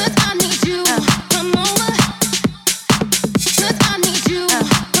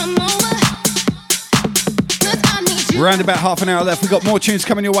 Around about half an hour left. We've got more tunes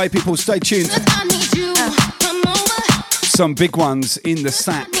coming your way, people. Stay tuned. Some big ones in the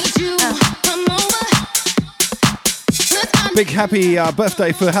sack. Big happy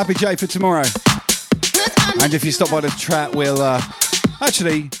birthday for Happy J for tomorrow. And if you stop by the chat, we'll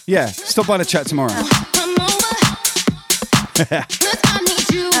actually, yeah, stop by the chat tomorrow.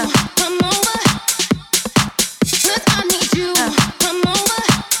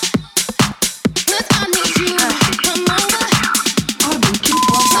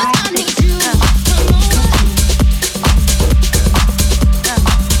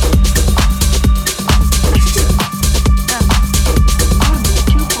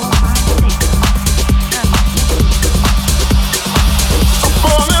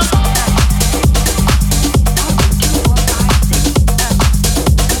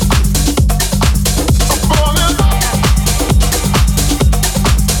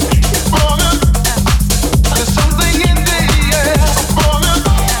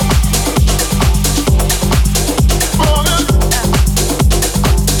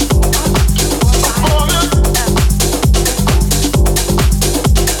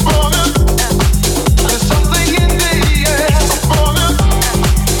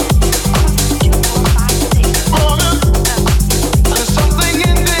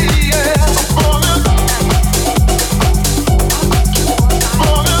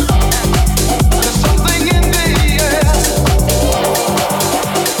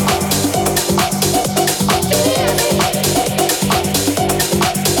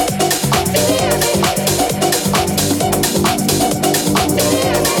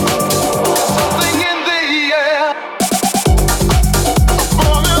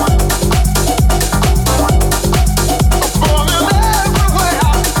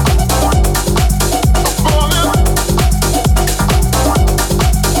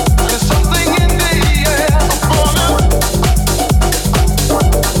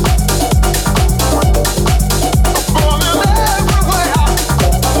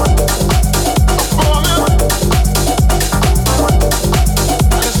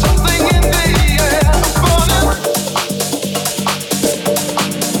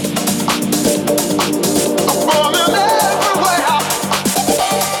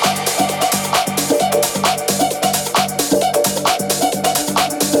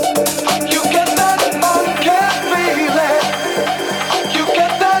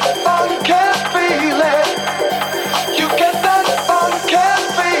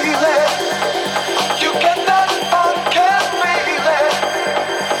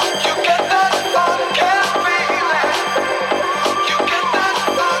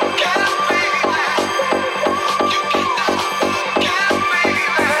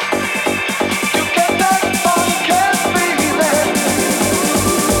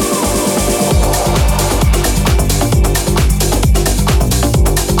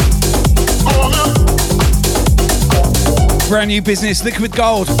 Brand new business, Liquid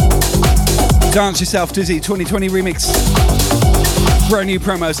Gold. Dance Yourself Dizzy 2020 remix. Brand new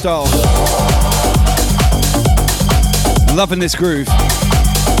promo style. Loving this groove.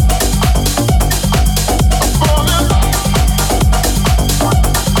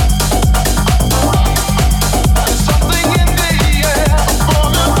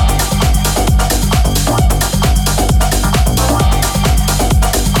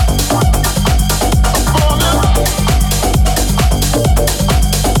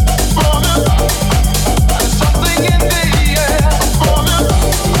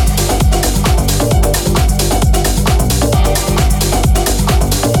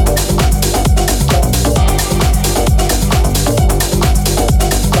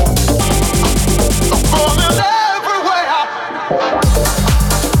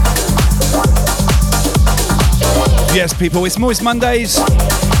 Yes, people, it's Moist Mondays.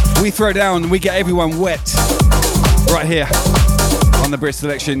 We throw down, we get everyone wet. Right here on the Brisk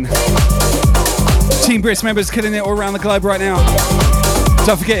selection. Team Brisk members killing it all around the globe right now.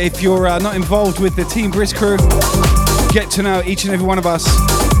 Don't forget, if you're not involved with the Team Brisk crew, get to know each and every one of us.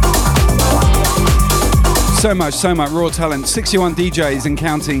 So much raw talent. 61 DJs and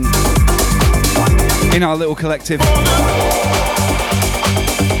counting in our little collective.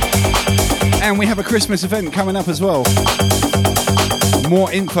 And we have a Christmas event coming up as well.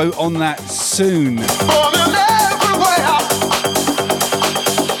 More info on that soon.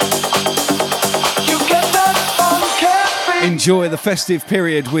 Enjoy the festive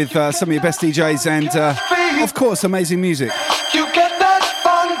period with some of your best DJs and, of course, amazing music.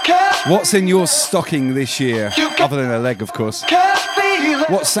 What's in your stocking this year? Other than a leg, of course.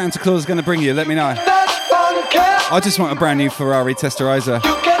 What's Santa Claus going to bring you? Let me know. I just want a brand new Ferrari Testarizer.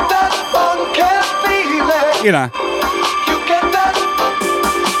 You know.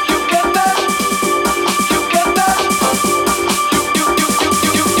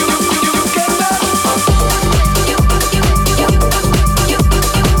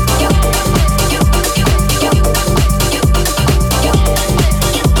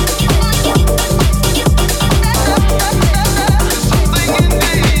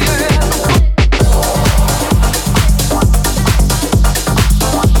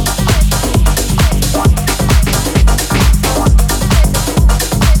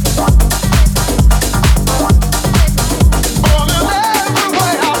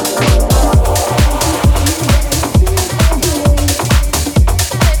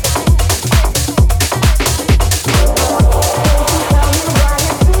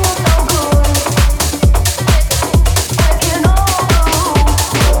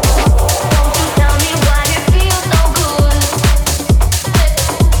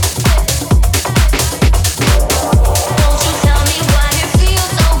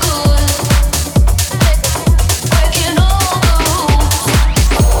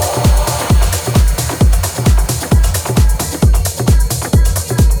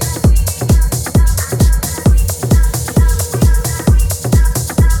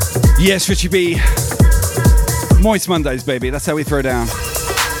 Yes, Richie B. Moist Mondays, baby. That's how we throw down.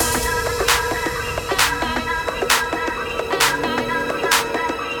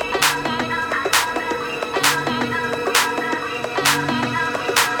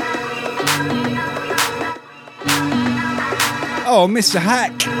 Oh, Mr.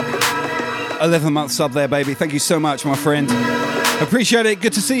 Hack. 11-month sub there, baby. Thank you so much, my friend. Appreciate it.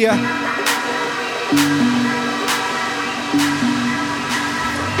 Good to see ya.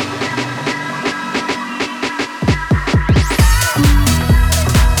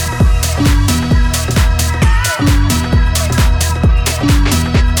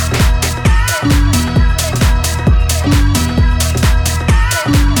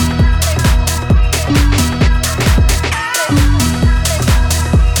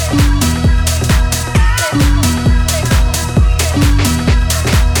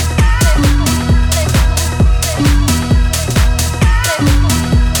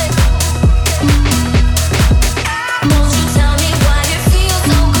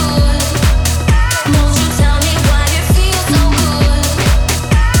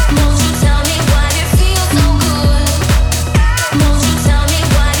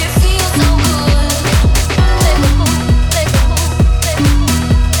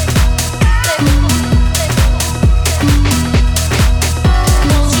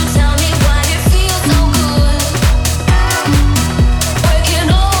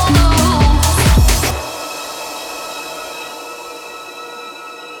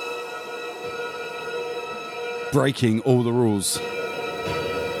 Breaking all the rules.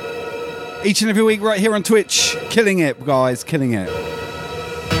 Each and every week right here on Twitch. Killing it, guys. Killing it.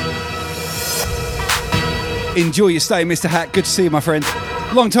 Enjoy your stay, Mr. Hack. Good to see you, my friend.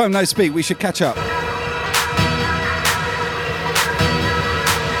 Long time no speak. We should catch up.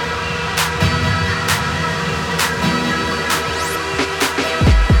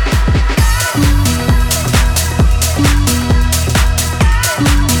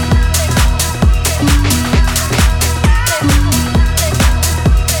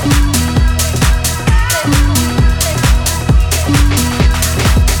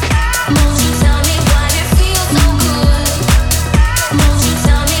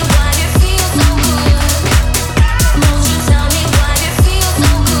 Tell me why it feels so good.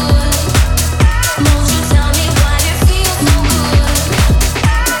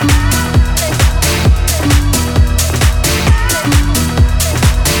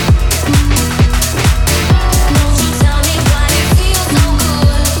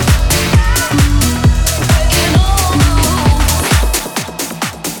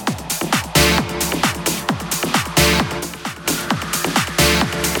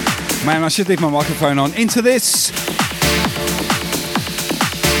 man, I should leave my microphone on. Into this.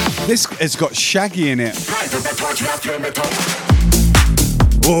 This has got Shaggy in it.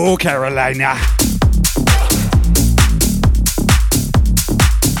 Oh, Carolina.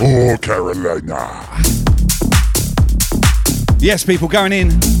 Oh, Carolina. Yes, people, going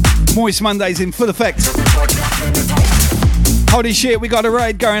in. Moist Mondays in full effect. Holy shit, we got a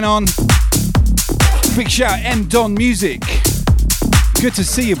raid going on. Big shout, M Don Music. Good to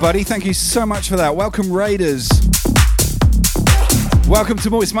see you, buddy. Thank you so much for that. Welcome, Raiders. Welcome to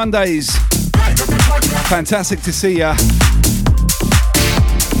Moist Mondays. Fantastic to see ya.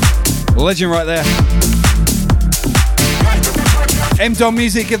 Legend right there. M Don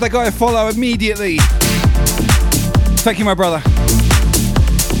Music, give that guy a follow immediately. Thank you, my brother.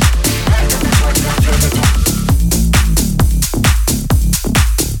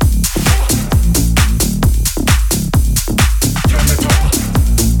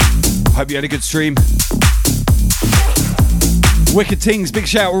 Hope you had a good stream. Wicked Tings, big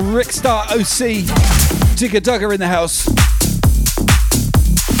shout. Rick Star OC. Digger Dugger in the house.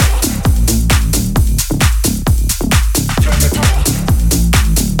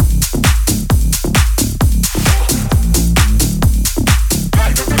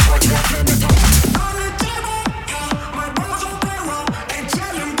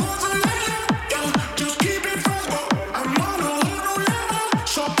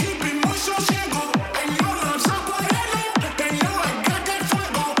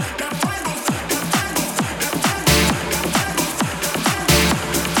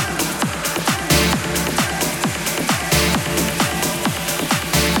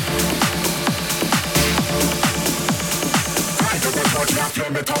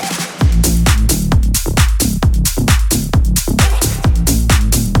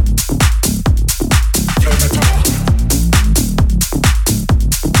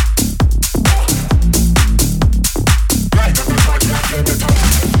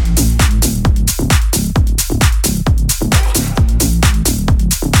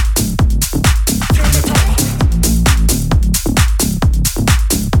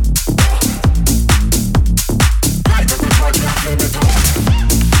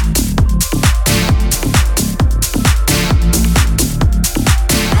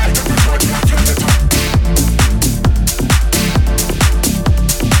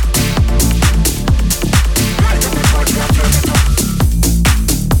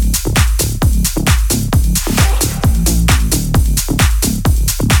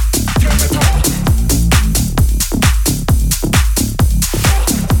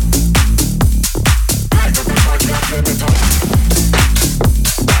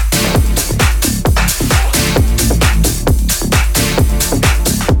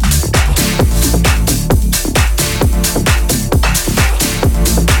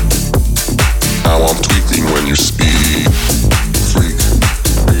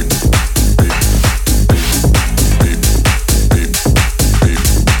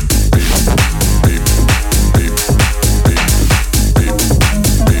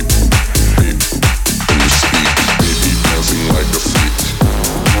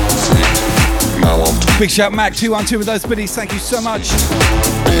 Big shout Mac 212 with those biddies, thank you so much.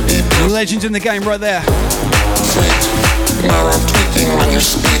 Legends in the game right there. Now I'm tweaking when you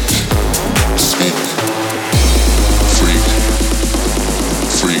speak. Speak. Freak.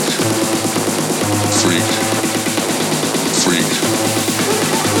 Freak. Freak. Freak.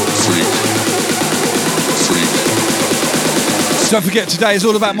 Freak. Freak. Don't forget, today is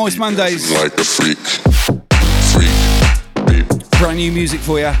all about Moist Mondays. Like a freak. Brand new music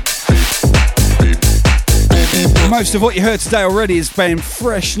for you. Most of what you heard today already has been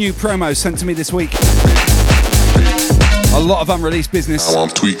fresh new promos sent to me this week. A lot of unreleased business. Now I'm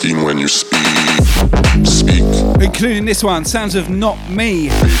tweaking when you speak. Speak. Including this one, sounds of Not Me.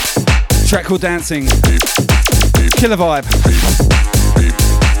 Track called Dancing. Killer vibe.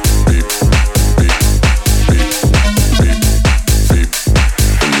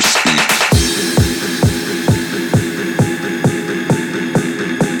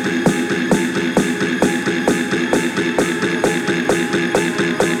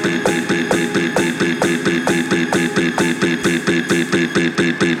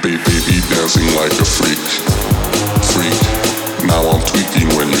 Like a freak, freak. Now I'm tweaking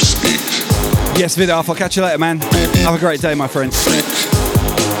when you speak. Yes, Vidalf, I'll catch you later, man. Have a great day, my friend. Freak,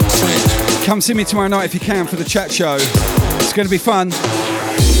 freak. Come see me tomorrow night if you can for the chat show. It's going to be fun.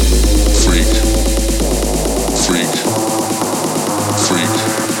 Freak, freak, freak,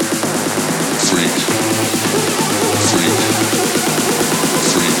 freak, freak, freak,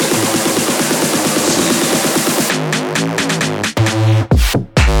 freak,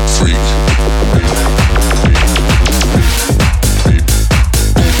 freak.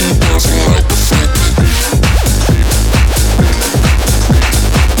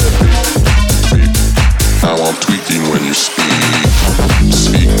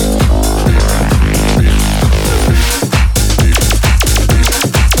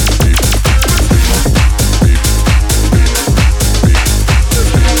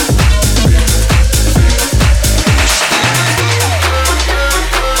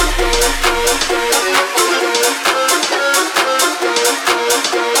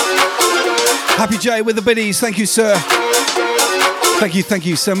 Happy J with the biddies. Thank you, sir. Thank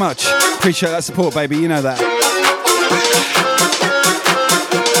you so much. Appreciate that support, baby. You know that.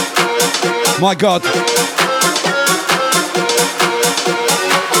 My God.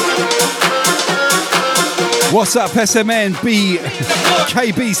 What's up, SMN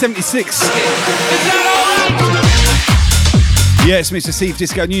KB76? Yes, Mr. Steve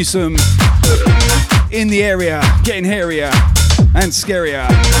Disco Newsome in the area, getting hairier and scarier.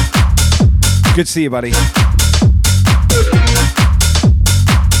 Good to see you, buddy.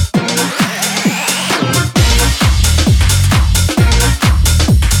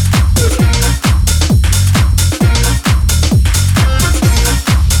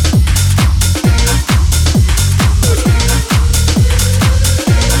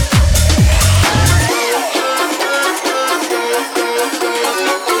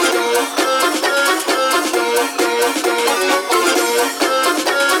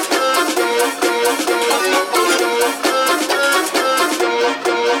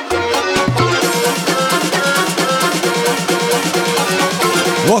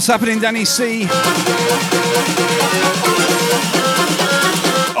 What's happening, Danny C?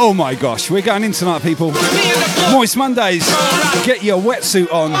 Oh my gosh, we're going in tonight, people. Moist Mondays. Get your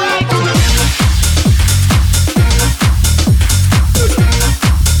wetsuit on.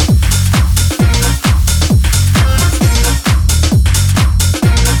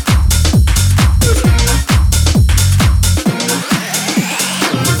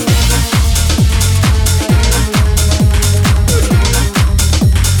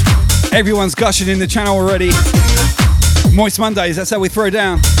 Everyone's gushing in the channel already. Moist Mondays, that's how we throw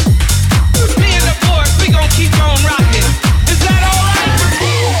down. Me and the boys, we gon' keep on rocking. Is that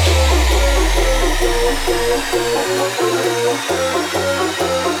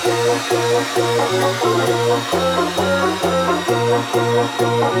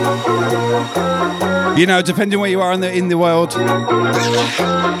alright? You know, depending where you are in the world.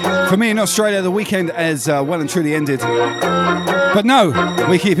 For me in Australia, the weekend has well and truly ended. But no,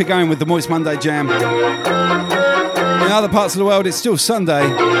 we keep it going with the Moist Monday Jam. In other parts of the world, it's still Sunday.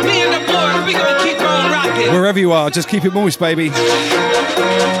 Me and the boys, we gon' keep on rocking. Wherever you are, just keep it moist, baby.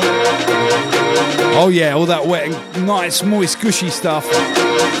 Oh yeah, all that wet and nice, moist, gushy stuff.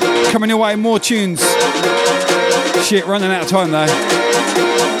 Coming your way, more tunes. Shit, running out of time though.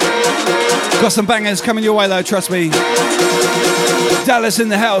 Got some bangers coming your way though, trust me. Dallas in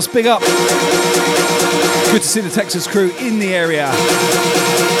the house, big up. Good to see the Texas crew in the area.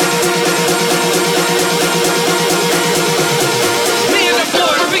 Me and the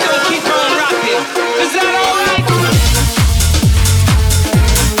boys, we gon' keep on rocking. Is that alright?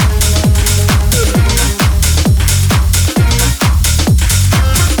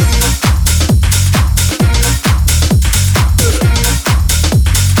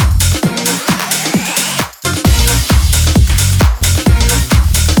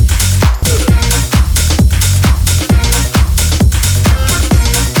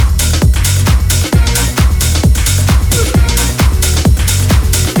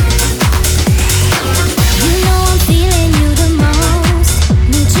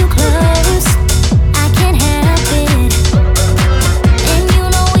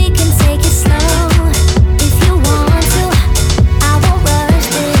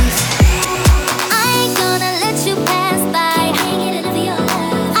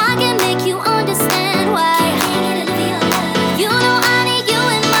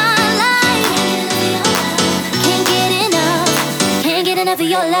 Of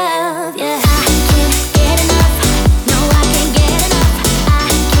your love, yeah.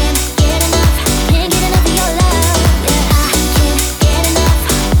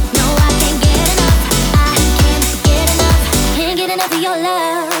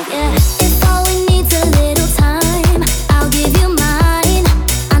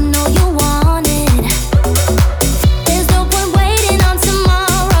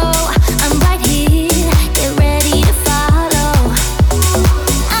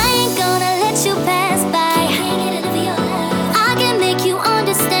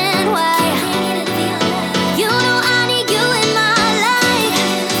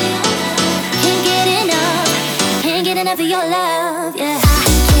 I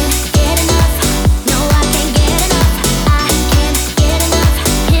can't get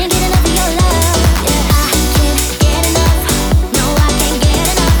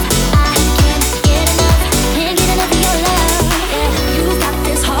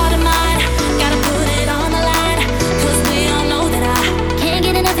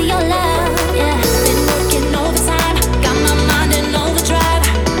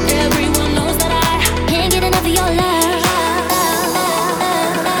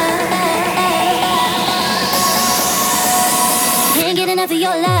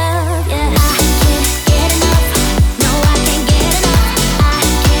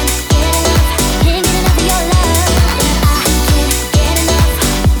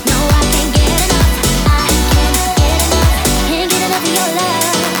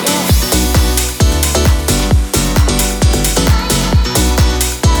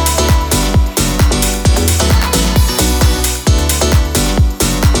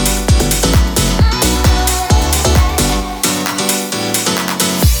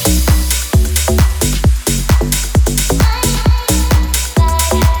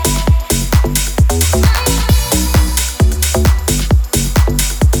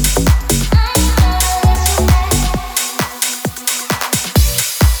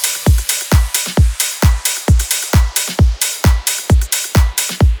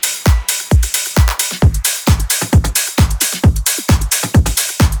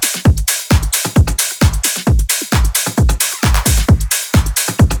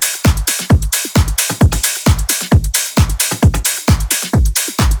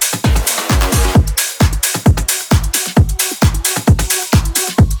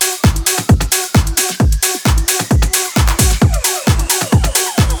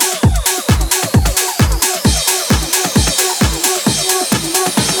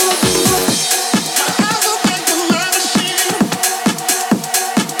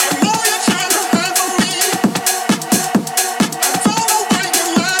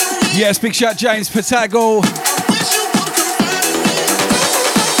Yes, big shout James Patago.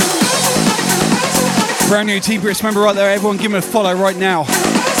 Brand new T-Brisk member right there. Everyone give him a follow right now.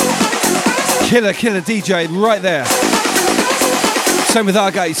 Killer DJ right there. Same with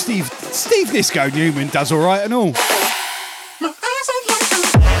our guy, Steve Disco Newman does all right and all.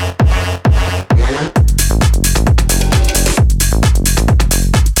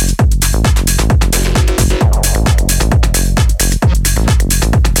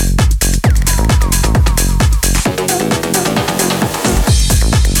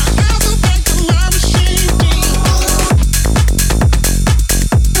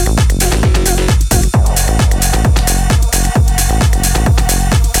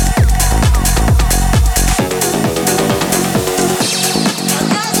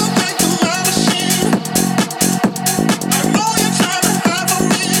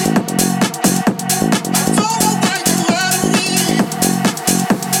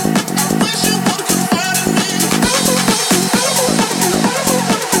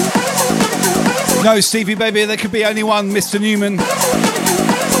 No, Stevie baby, there could be only one Mr. Newman.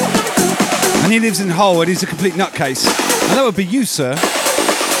 And he lives in Hull and he's a complete nutcase. And that would be you, sir.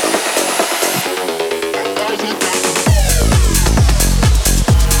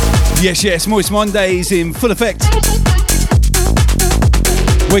 Yes, Moist Mondays in full effect.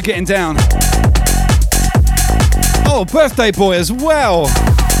 We're getting down. Oh, birthday boy as well.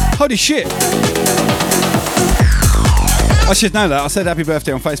 Holy shit. I should know that. I said happy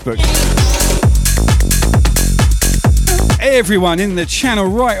birthday on Facebook. Everyone in the channel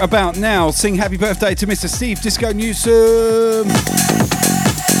right about now, sing happy birthday to Mr. Steve Disco Newsom.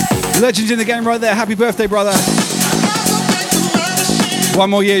 Legend in the game right there. Happy birthday, brother. One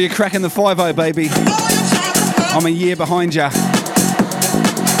more year, you're cracking the 5-0, baby. I'm a year behind ya.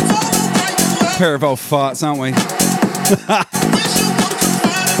 Pair of old farts, aren't we?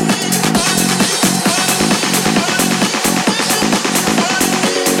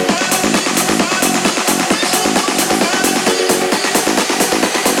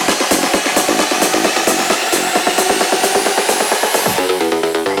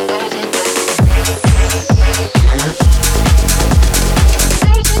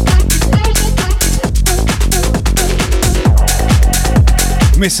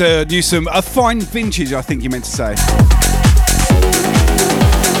 Mr. Newsom, a fine vintage, I think you meant to say.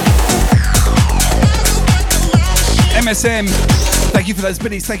 MSM, thank you for those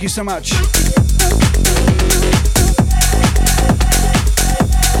biddies, thank you so much.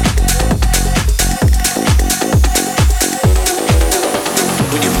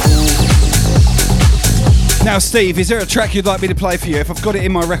 Now, Steve, is there a track you'd like me to play for you? If I've got it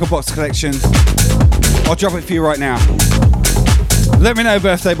in my record box collection, I'll drop it for you right now. Let me know,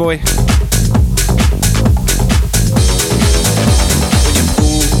 birthday boy. When you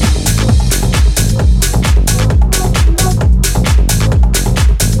move,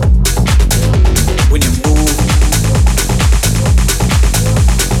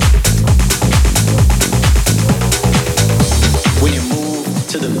 when you move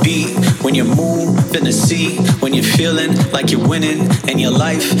to the beat, when you move in the seat, when you're feeling like you're winning and your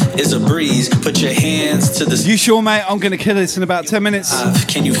life is a breeze, put your hands to the... You sure, mate? I'm going to kill this in about 10 minutes.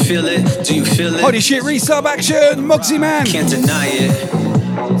 Can you feel it? Do you feel it? Holy shit, resub action! Moxie man! Can't deny it.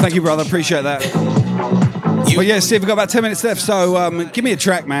 Thank you, brother. Appreciate that. Well, yeah, Steve, we've got about 10 minutes left, so give me a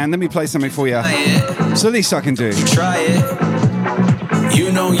track, man. Let me play something for you. It's the least I can do. Try it.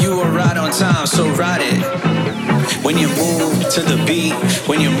 You know you are right on time, so ride it. When you move to the beat,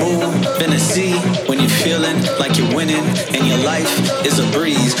 when you move in the sea, when you're feeling like you're winning and your life is a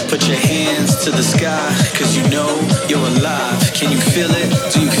breeze, put your hands to the sky, cause you know you're alive. Can you feel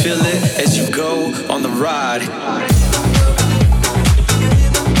it? Do you feel it as you go on the ride?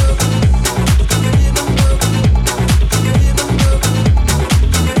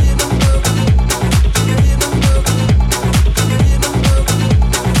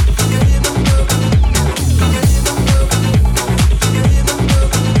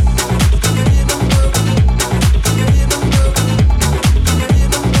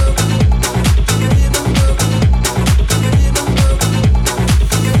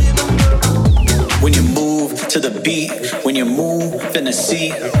 To the beat, when you move in the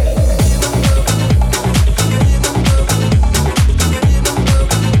seat.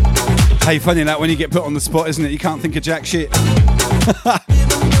 Hey, funny that when you get put on the spot, isn't it? You can't think of jack shit.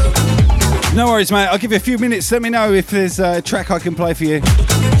 No worries, mate. I'll give you a few minutes. Let me know if there's a track I can play for you.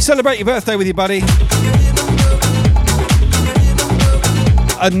 Celebrate your birthday with you, buddy.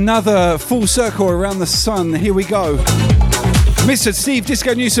 Another full circle around the sun. Here we go. Mr. Steve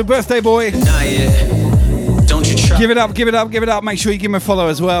Disco Newsom, birthday boy. Give it up, give it up, give it up. Make sure you give him a follow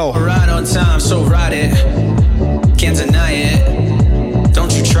as well. Right on time, so ride it. Can't deny it.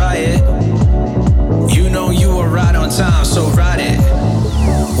 Don't you try it. You know you are right on time, so ride it.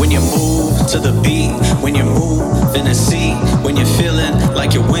 When you move to the beat, when you move in the sea, when you're feeling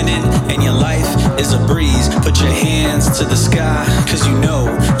like you're winning and your life is a breeze, put your hands to the sky, cause you know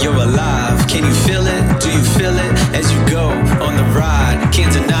you're alive. Can you feel it? Do you feel it as you go on the ride?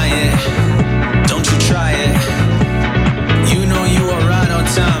 Can't deny it. Don't you try it. You know you are right on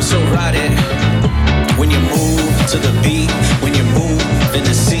time, so ride it. When you move to the beat, when you move in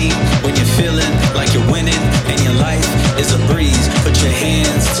the sea, when you're feeling like you're winning and your life is a breeze, put your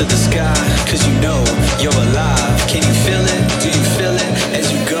hands to the sky, cause you know you're alive. Can you feel it? Do you feel it as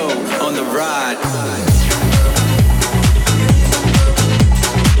you go on the ride?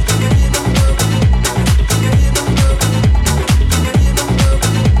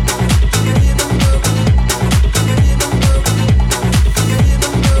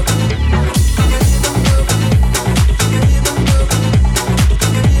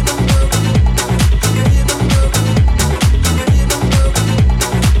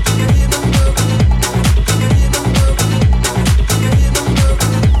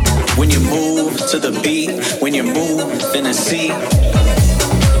 To the beat, when you move in the sea.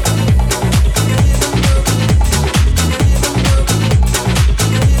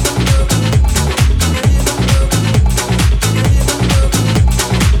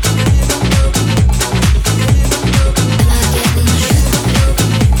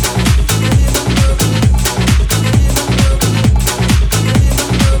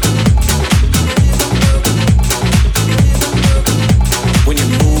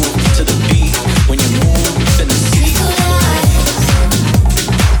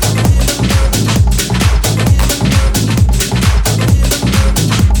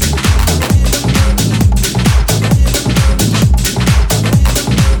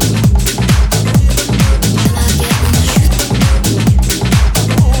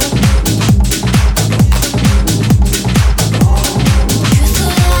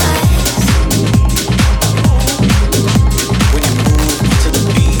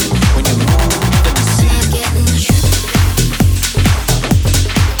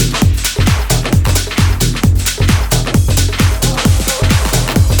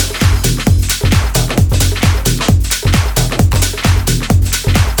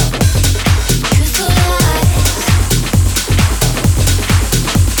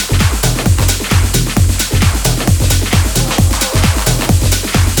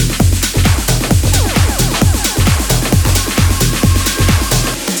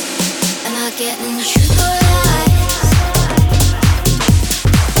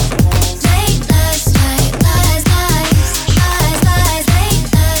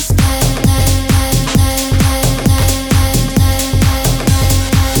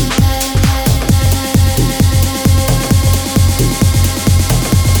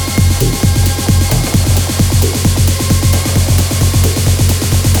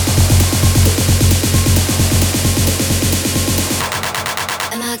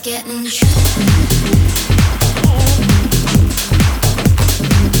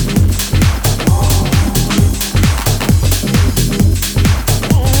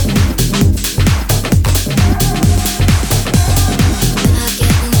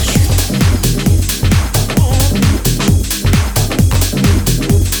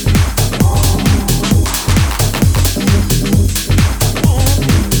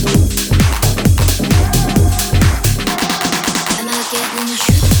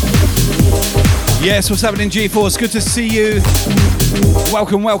 Yes, what's happening, G-Force? Good to see you.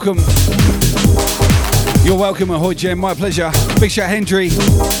 Welcome, welcome. You're welcome, Ahoy Jem. My pleasure. Big shout, Hendry.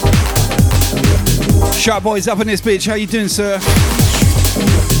 Sharp Boys up in this bitch. How you doing, sir?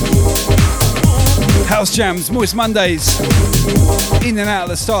 House Jams, Moist Mondays. In and out of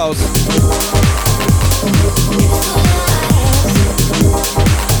the styles.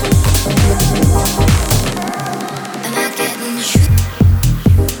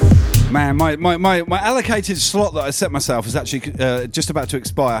 Man, my allocated slot that I set myself is actually just about to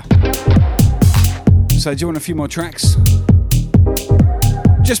expire. So do you want a few more tracks?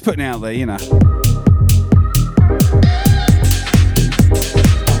 Just putting it out there, you know.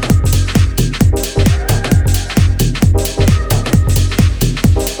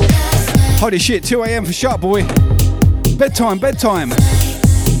 Holy shit, 2 a.m. for Sharp Boy. Bedtime. But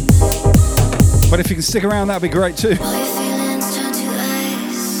if you can stick around, that'd be great too.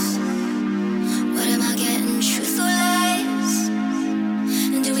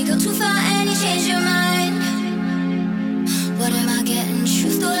 What am I getting?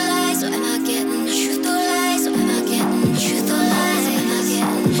 Truth or lies? Or am I getting truth or lies? Or am I getting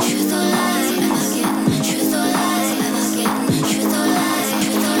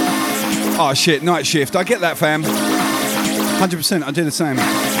Oh shit, night shift. I get that, fam. 100%, I do the same.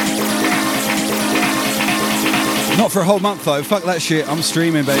 Not for a whole month though. Fuck that shit. I'm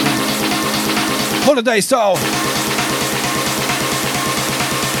streaming, baby. Holiday style.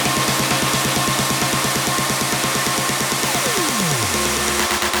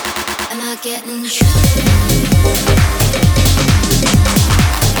 Am I getting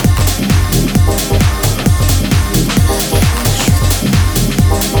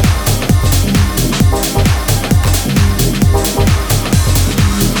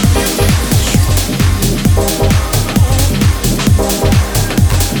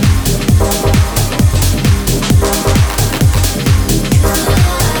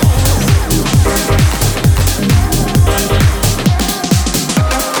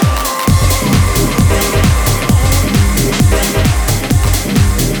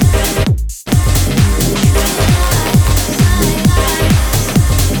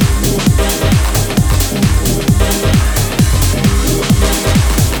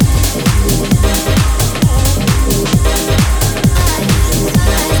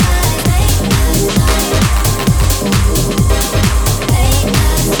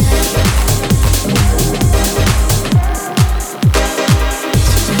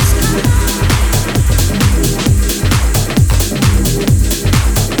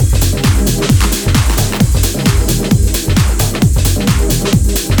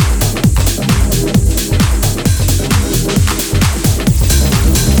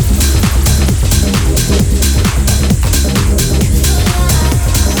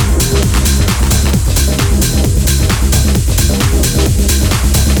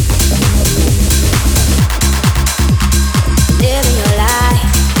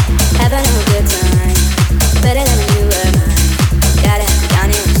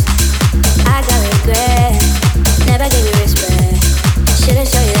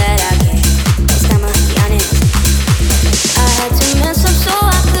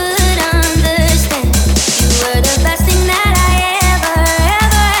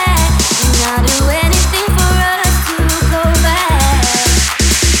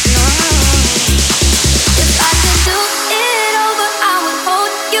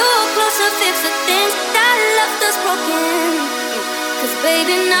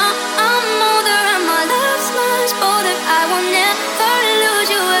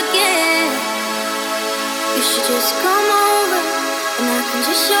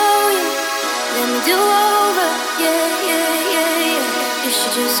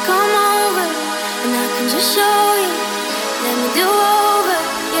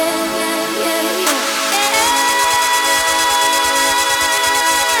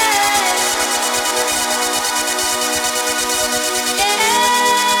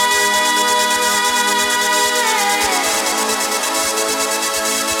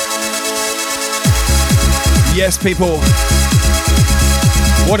Yes, people.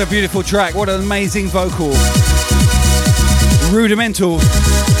 What a beautiful track. What an amazing vocal. Rudimental.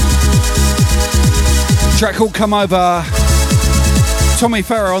 Track called Come Over. Tommy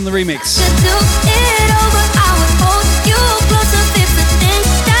Farrow on the remix.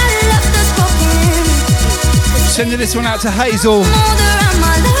 Sending this one out to Hazel.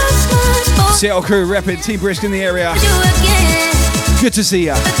 Seattle crew repping Team Brisk in the area. Good to see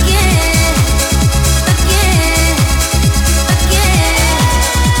ya.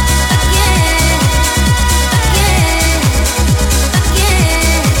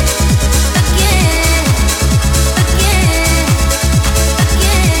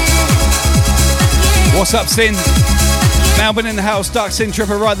 What's up, Sin? Melbourne in the house, Dark Sin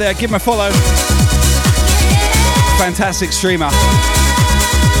Tripper right there. Give him a follow. Fantastic streamer.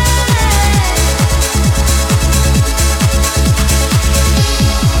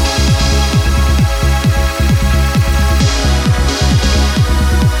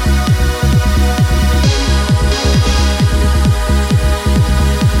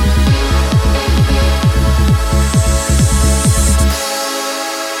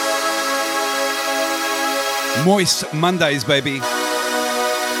 Moist Mondays, baby.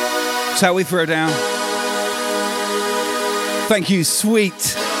 That's how we throw down. Thank you, Sweet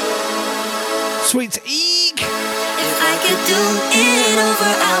Eek. If I could do it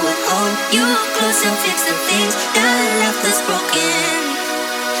over, I would hold you close and fix the things that left us broken.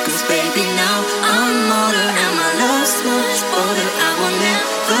 'Cause baby, now I'm older and my love's much bolder. I will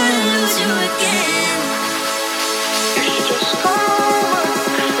never lose you again. You should just come over,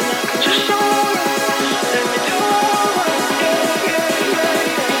 just show me. Let me do over,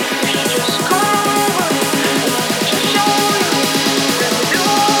 You should just come over, just show me. Let me do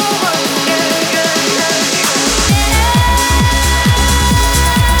over,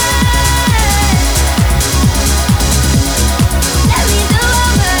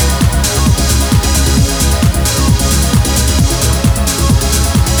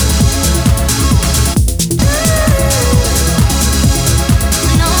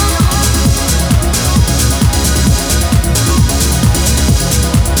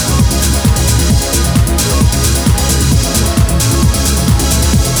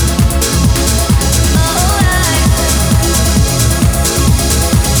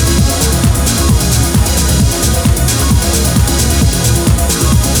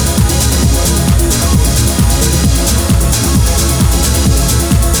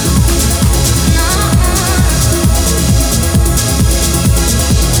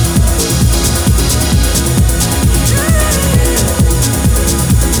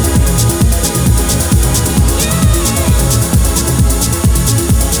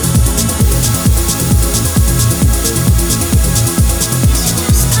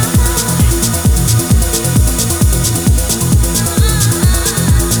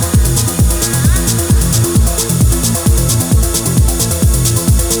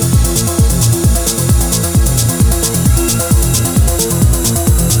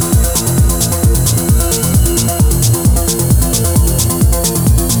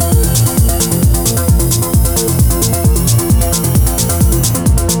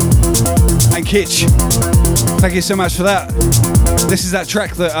 Kitch. Thank you so much for that. This is that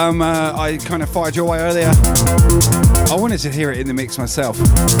track that I kind of fired your way earlier. I wanted to hear it in the mix myself.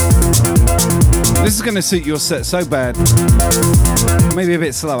 This is going to suit your set so bad. Maybe a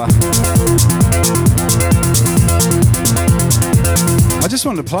bit slower. I just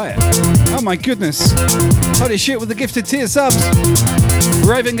wanted to play it. Oh my goodness. Holy shit with the gifted tier subs.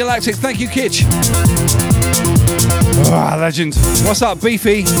 Raven Galactic, thank you, Kitch. Ah, legend. What's up,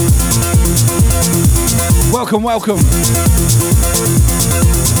 Beefy? Welcome, welcome.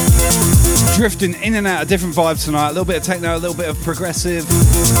 Drifting in and out of different vibes tonight. A little bit of techno, a little bit of progressive,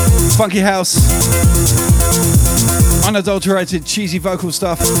 funky house, unadulterated, cheesy vocal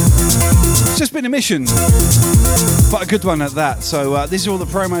stuff. It's just been a mission, but a good one at that. So these are all the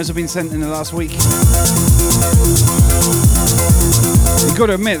promos I've been sent in the last week. You've got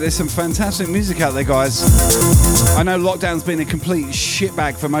to admit, there's some fantastic music out there, guys. I know lockdown's been a complete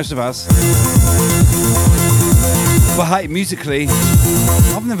shitbag for most of us. But hey, musically,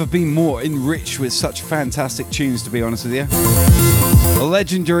 I've never been more enriched with such fantastic tunes, to be honest with you. A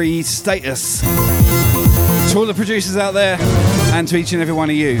legendary status to all the producers out there and to each and every one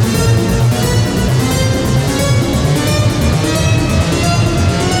of you.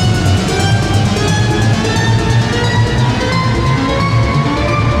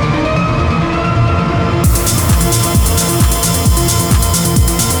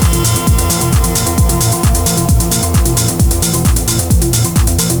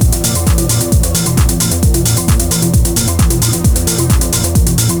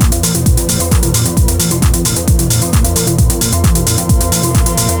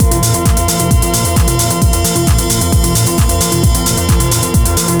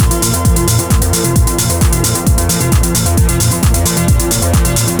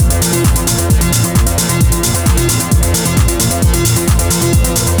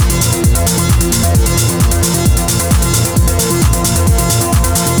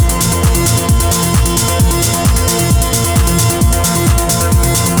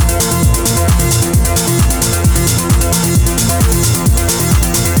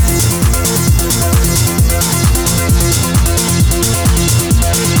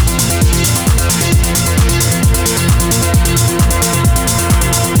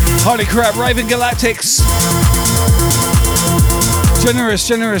 Holy crap, Raven Galactics. Generous,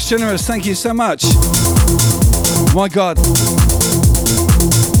 generous, generous. Thank you so much. My God.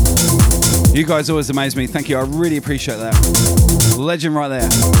 You guys always amaze me. Thank you. I really appreciate that. Legend right there.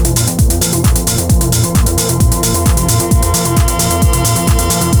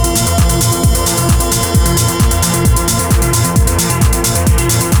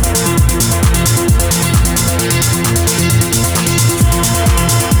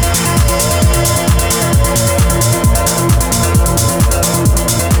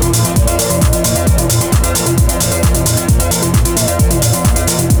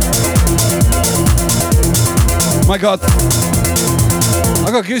 My God,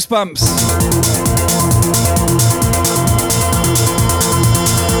 I got goosebumps.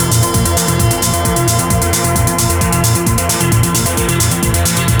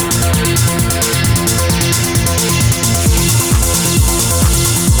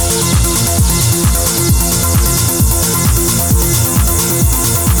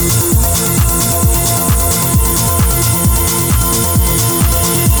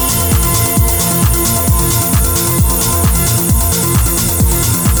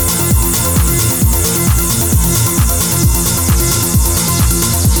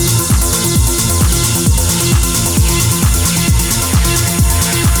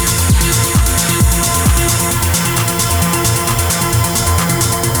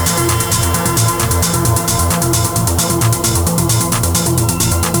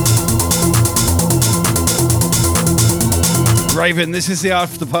 Raven, this is the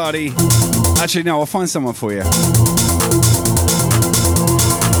after party. Actually, no, I'll find someone for you.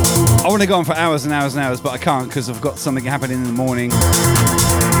 I want to go on for hours and hours and hours, but I can't because I've got something happening in the morning.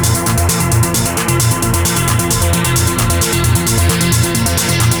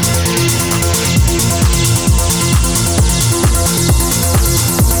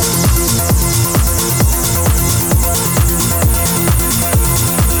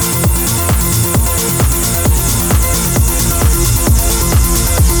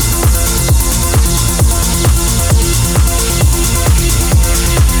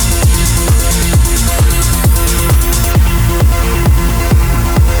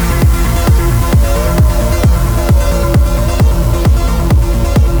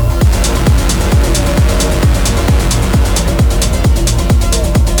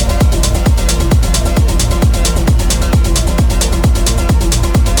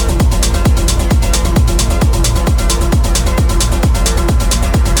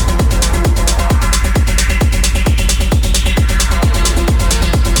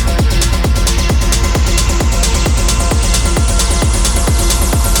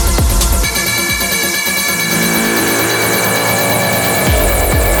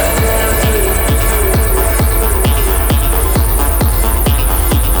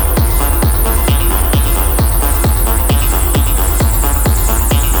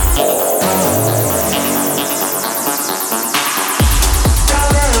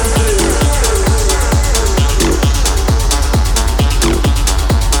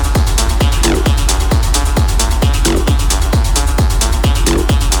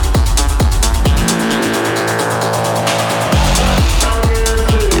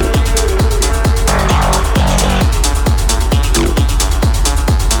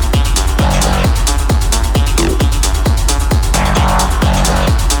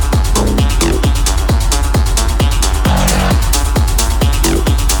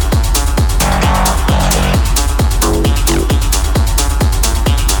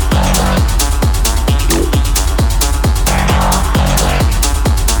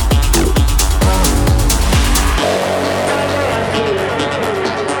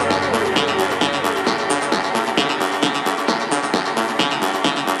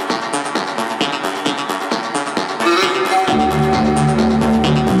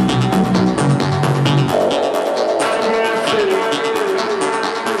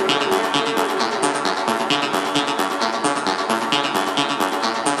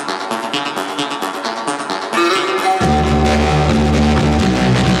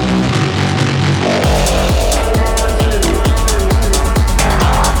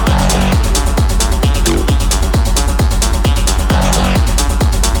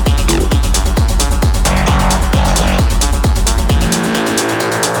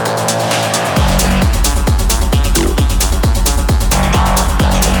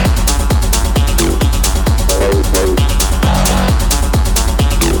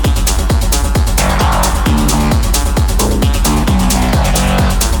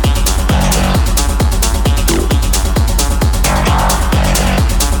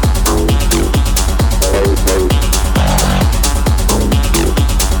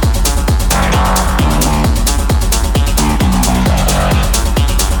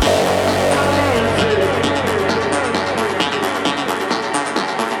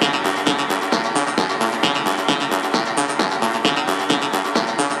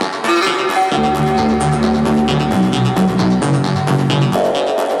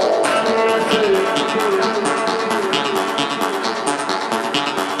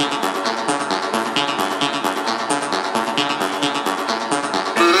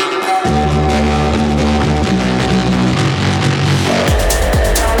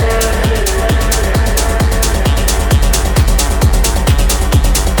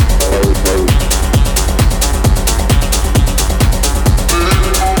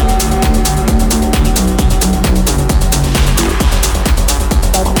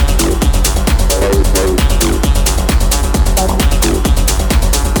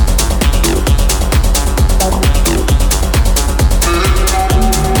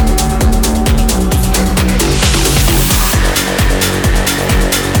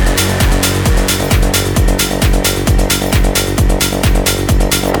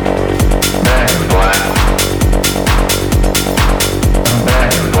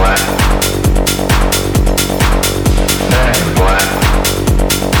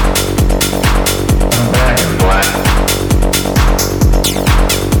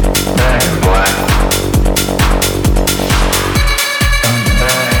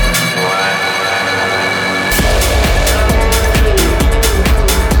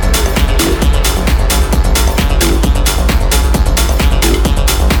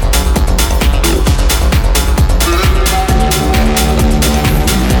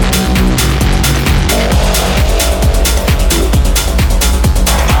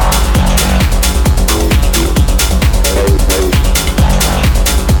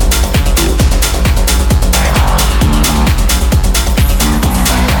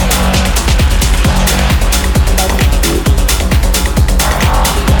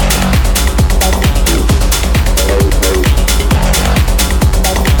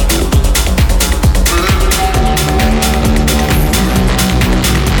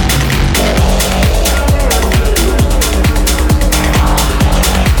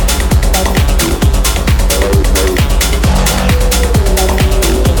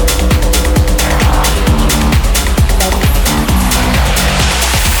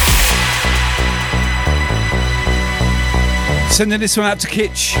 Sending this one out to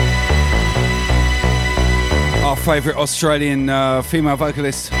Kitch, our favourite Australian female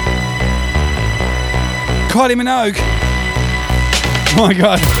vocalist, Kylie Minogue. Oh my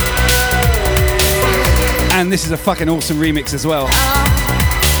god. And this is a fucking awesome remix as well.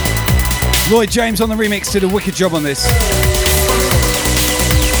 Lloyd James on the remix did a wicked job on this.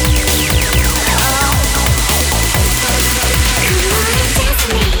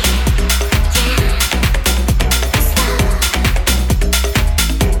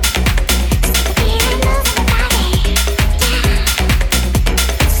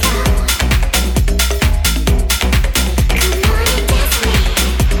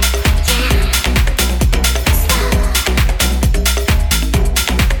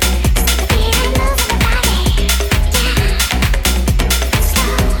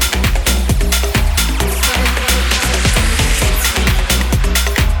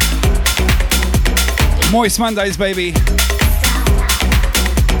 Moist Mondays, baby.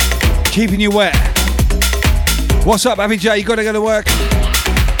 Keeping you wet. What's up, Abby J? You gotta go to work?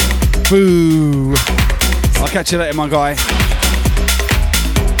 Boo. I'll catch you later, my guy.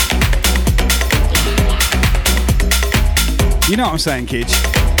 You know what I'm saying, kid?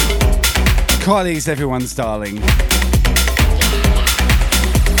 Kylie's everyone's darling.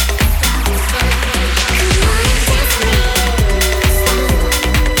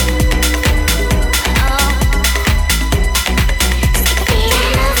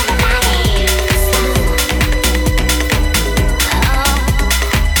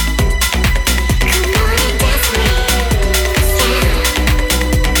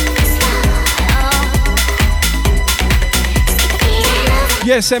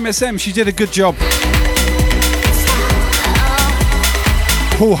 Yes, MSM, she did a good job.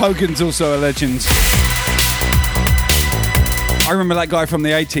 Paul Hogan's also a legend. I remember that guy from the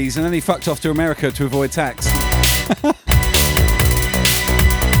 80s, and then he fucked off to America to avoid tax.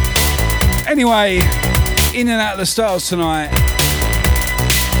 Anyway, in and out of the stars tonight.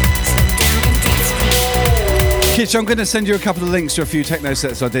 Kitch, I'm going to send you a couple of links to a few techno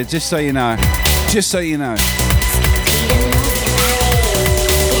sets I did, just so you know. Just so you know.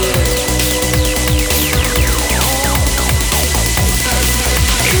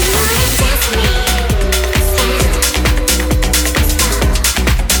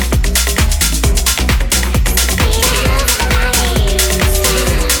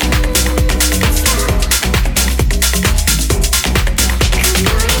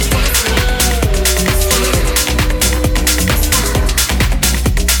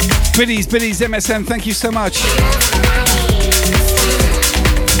 Biddies, MSM, thank you so much.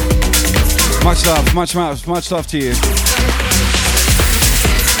 Much love to you.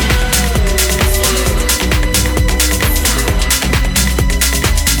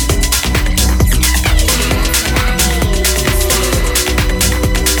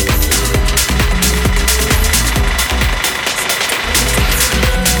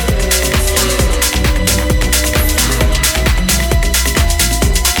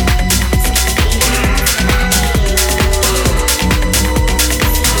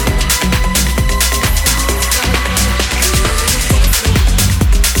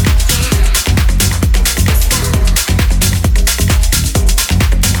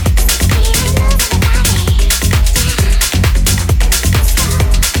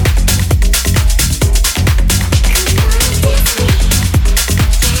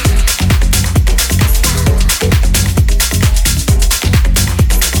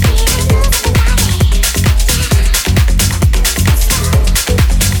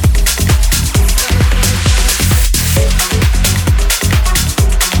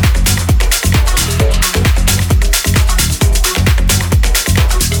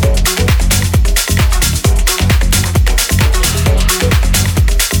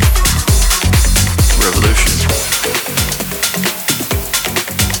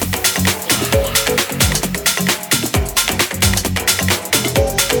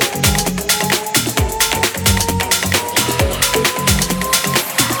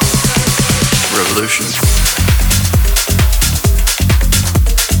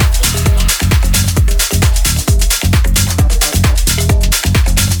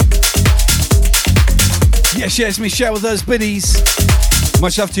 Yes, Michelle with those biddies.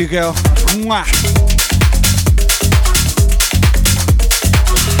 Much love to you, girl. Mwah.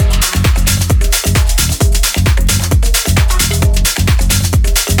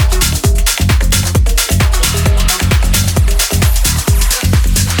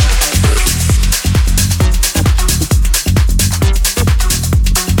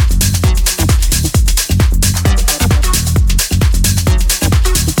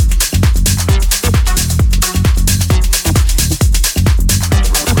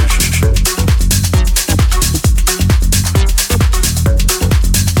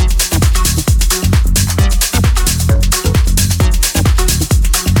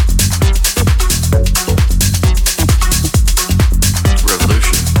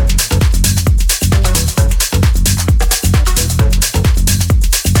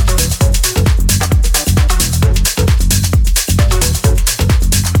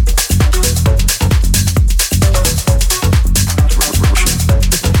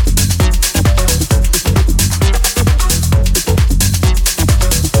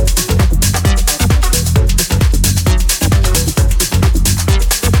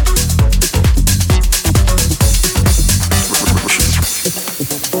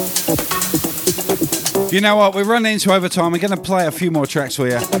 You know what? We're running into overtime. We're going to play a few more tracks for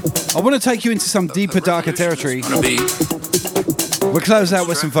you. I want to take you into some deeper, darker territory. We'll close out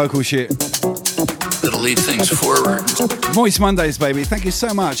with some vocal shit. That'll lead things forward. Moist Mondays, baby. Thank you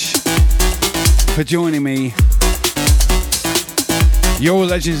so much for joining me. You're all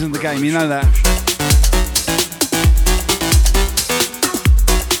legends in the game. You know that.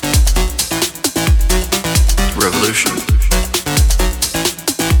 Revolution.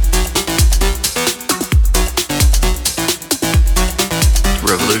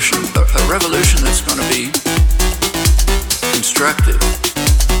 Revolution. A revolution that's going to be constructive,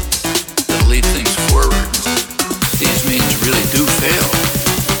 that'll lead things forward. These means really do fail,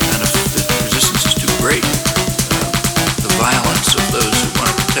 and if the resistance is too great, the violence of those who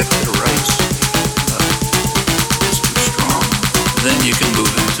want to protect their rights is too strong, then you can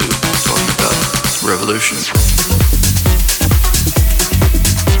move into talking about revolution.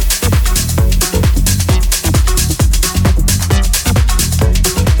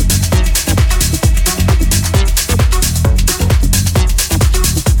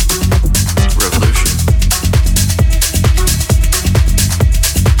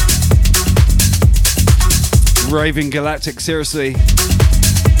 Raving Galactic, seriously.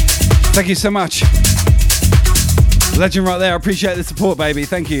 Thank you so much. Legend right there. I appreciate the support, baby.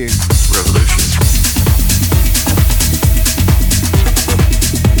 Thank you. Revolution.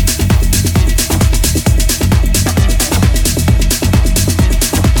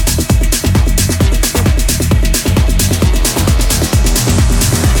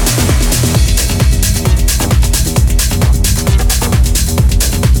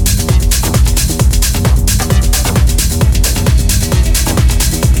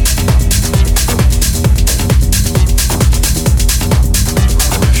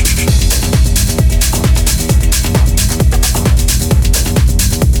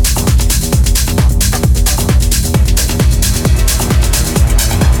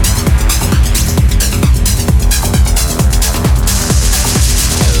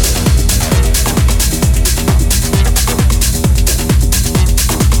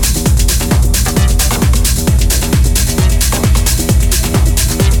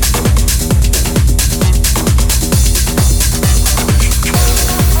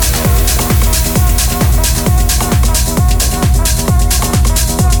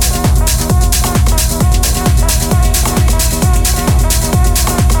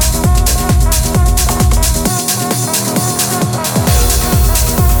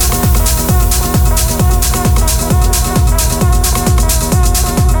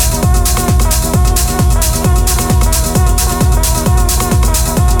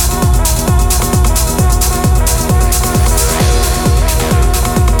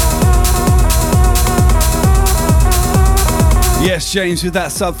 James with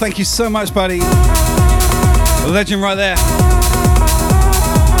that sub. Thank you so much, buddy. Legend right there.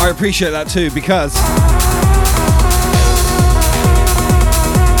 I appreciate that too, because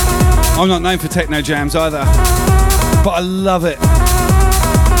I'm not known for techno jams either, but I love it.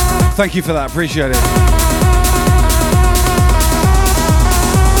 Thank you for that. Appreciate it.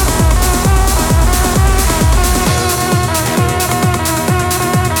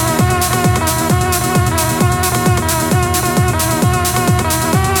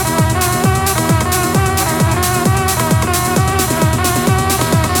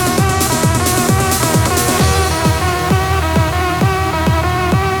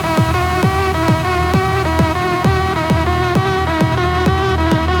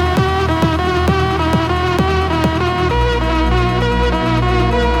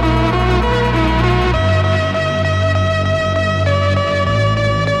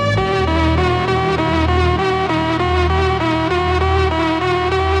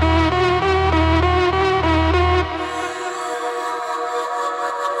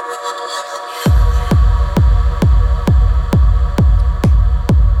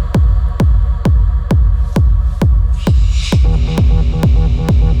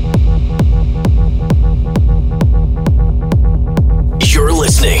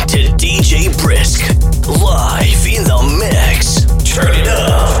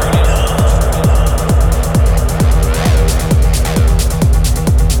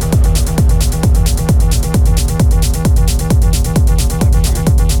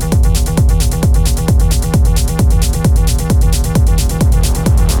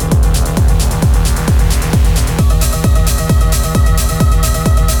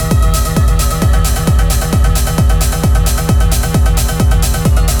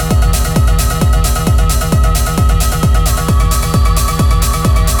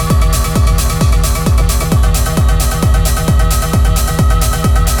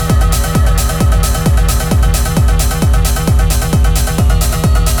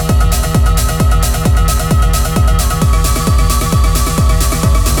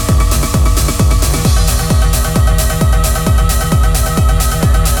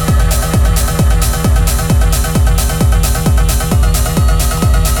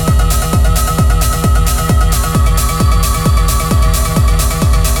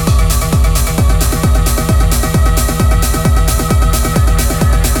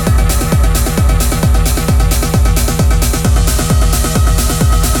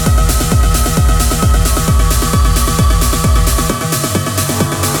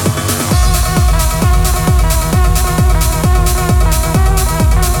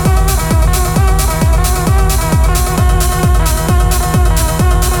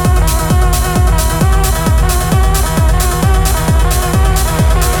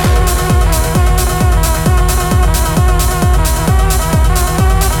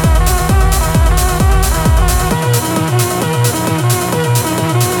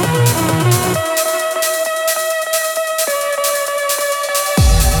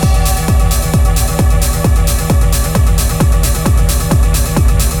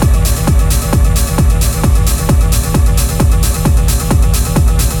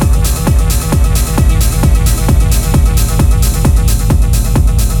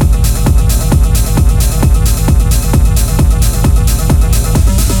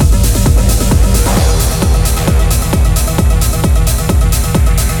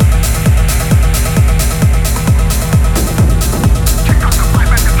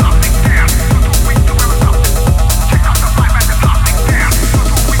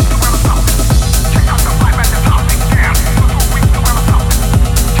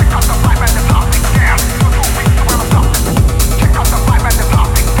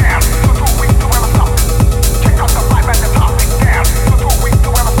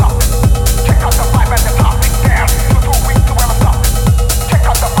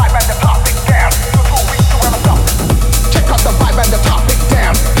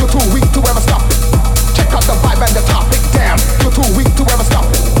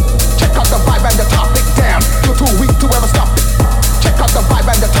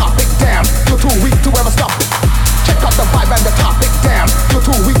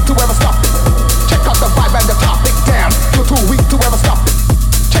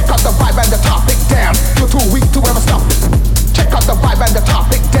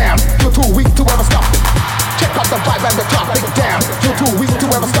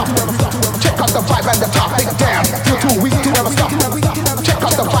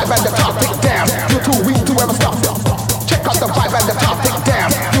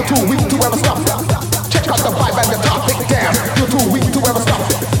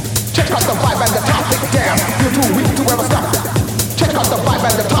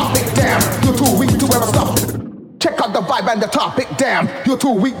 and the topic. Damn, you're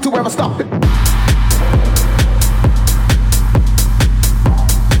too weak to ever stop it.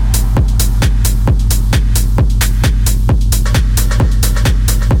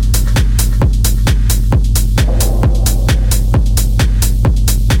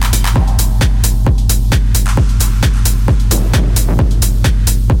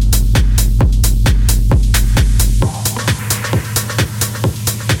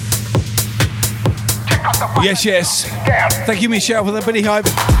 Yes, yes. Thank you, Michelle, for the Billy hype.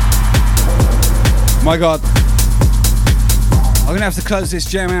 My God. I'm going to have to close this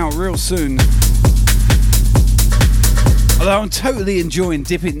jam out real soon. Although I'm totally enjoying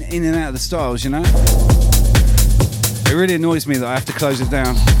dipping in and out of the styles, you know? It really annoys me that I have to close it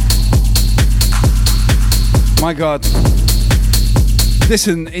down. My God.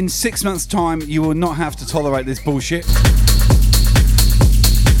 Listen, in 6 months' time, you will not have to tolerate this bullshit.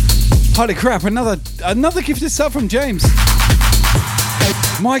 Holy crap, another gifted sub from James.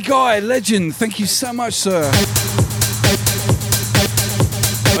 My guy, legend, thank you so much, sir.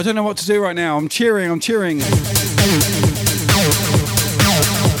 I don't know what to do right now. I'm cheering.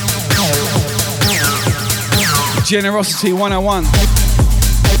 Generosity 101.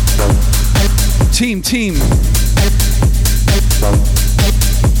 Team.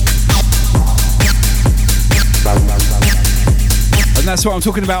 And that's what I'm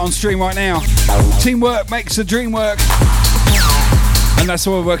talking about on stream right now. Teamwork makes the dream work. And that's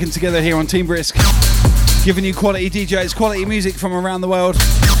why we're working together here on Team Brisk. Giving you quality DJs, quality music from around the world.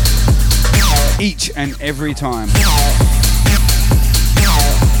 Each and every time.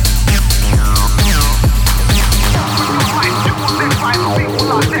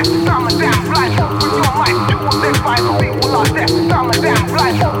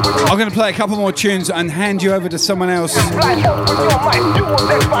 I'm going to play a couple more tunes and hand you over to someone else.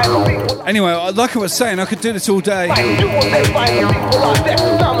 Anyway, like I was saying, I could do this all day.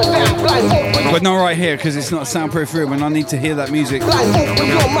 But not right here, because it's not a soundproof room and I need to hear that music.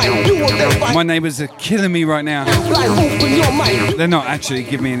 My neighbours are killing me right now. They're not actually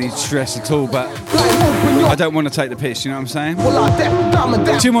giving me any stress at all, but I don't want to take the piss, you know what I'm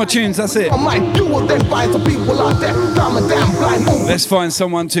saying? 2 more tunes, that's it. Let's find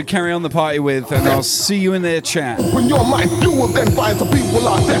someone to carry on the party with, and I'll see you in their chat. When your mind do it, then find some people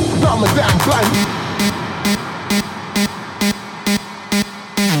out there, dumb and down blind.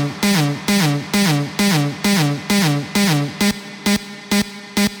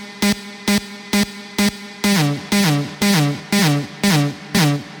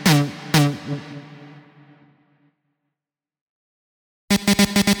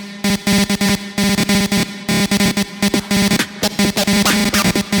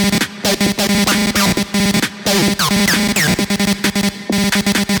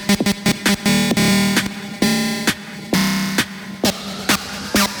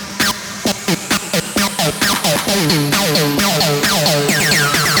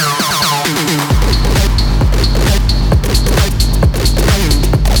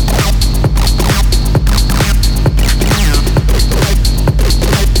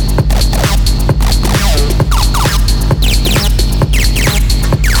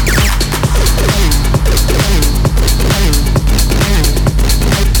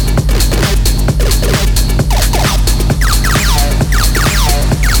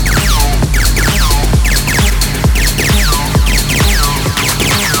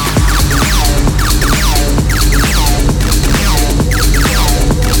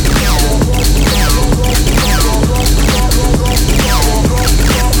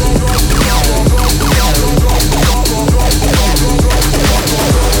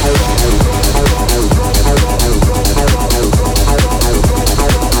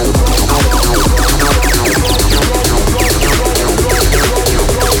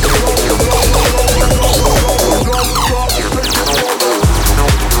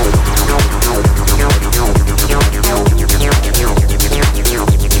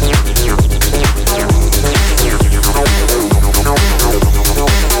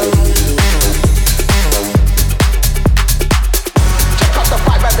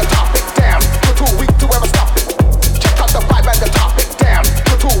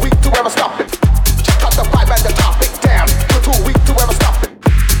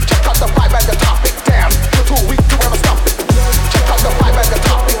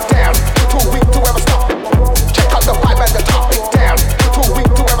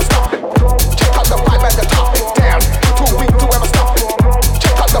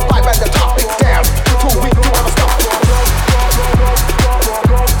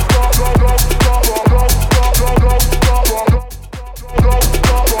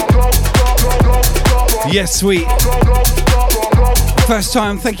 Yes, sweet. First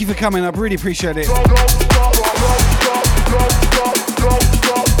time, thank you for coming up, really appreciate it.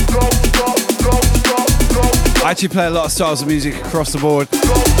 I actually play a lot of styles of music across the board.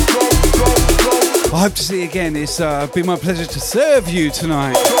 I hope to see you again. It's been my pleasure to serve you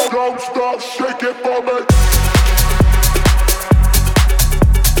tonight. Don't stop, shake it for me.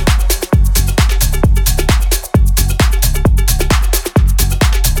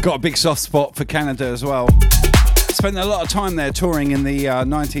 Got a big soft spot for Canada as well. Spent a lot of time there touring in the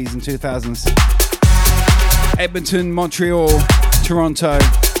 90s and 2000s. Edmonton, Montreal, Toronto.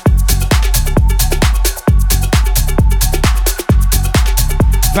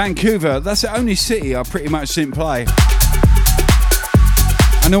 Vancouver, that's the only city I pretty much didn't play.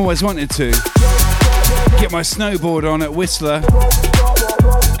 And always wanted to. Get my snowboard on at Whistler.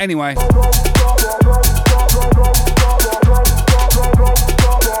 Anyway.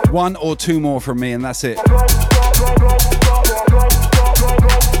 One or two more from me and that's it.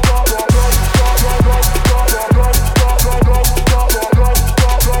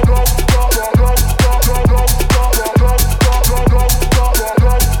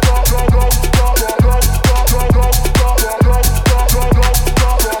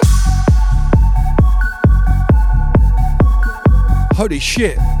 Holy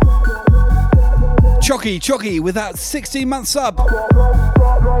shit. Chocky with that 16-month sub.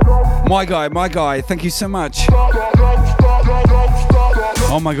 My guy, thank you so much.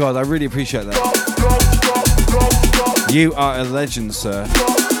 Oh my god, I really appreciate that. You are a legend, sir.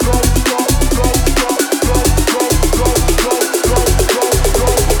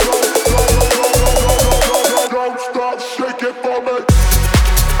 Don't stop, shake it for me.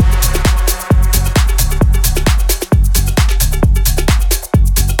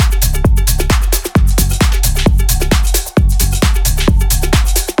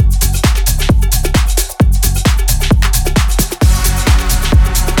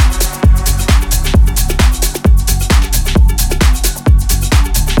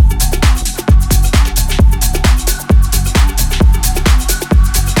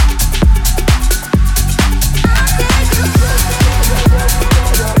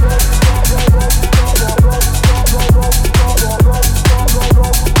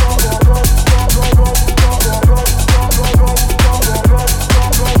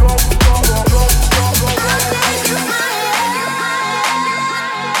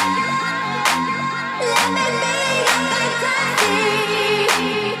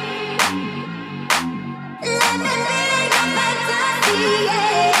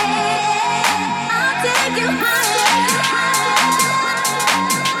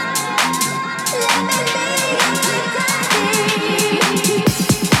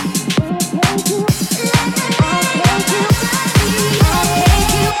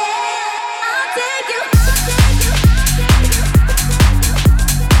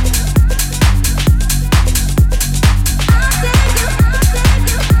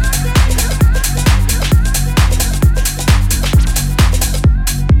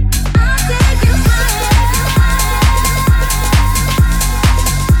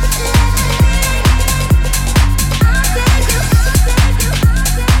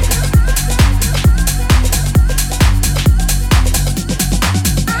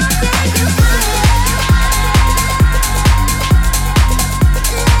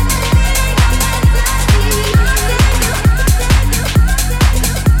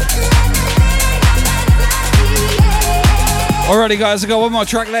 Alrighty guys, I've got one more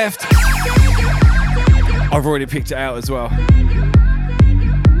track left. I've already picked it out as well.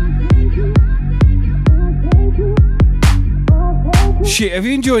 Shit, have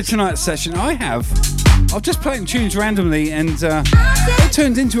you enjoyed tonight's session? I have. I was just playing tunes randomly and it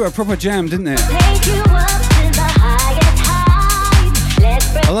turned into a proper jam, didn't it?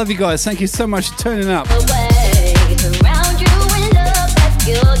 I love you guys. Thank you so much for turning up.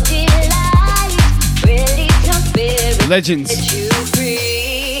 Legends.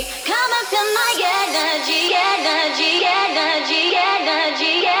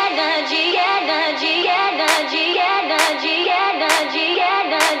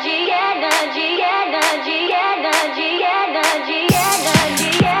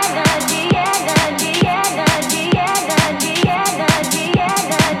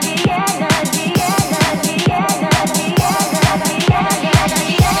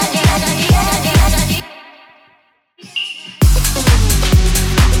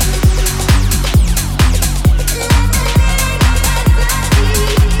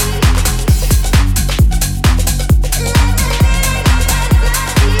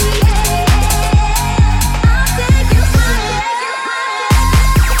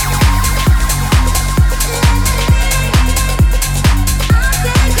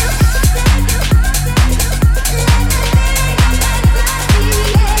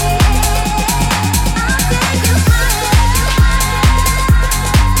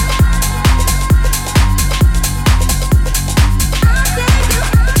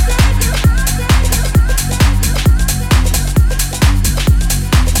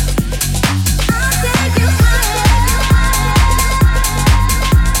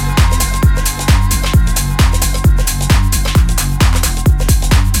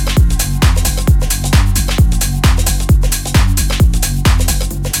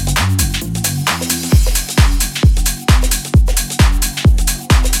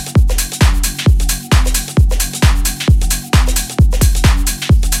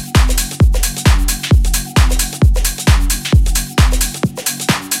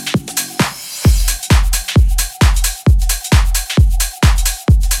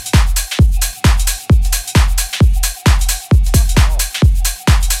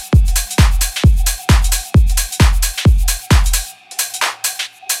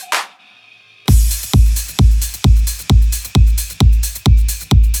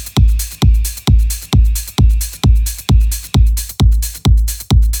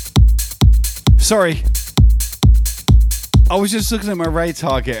 Sorry. I was just looking at my raid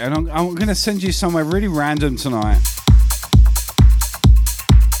target, and I'm going to send you somewhere really random tonight.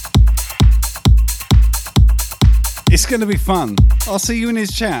 It's going to be fun. I'll see you in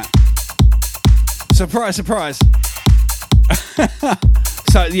his chat. Surprise, surprise.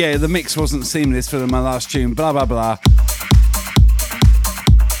 So, yeah, the mix wasn't seamless for my last tune, blah, blah, blah.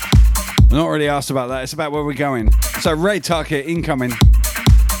 I'm not really asked about that. It's about where we're going. So, raid target incoming.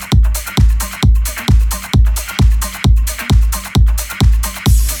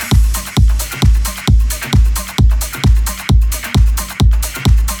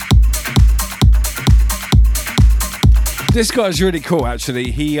 This guy's really cool,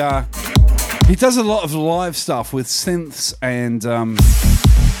 actually. He does a lot of live stuff with synths and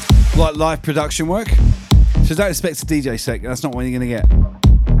like live production work. So don't expect a DJ set. That's not what you're gonna get.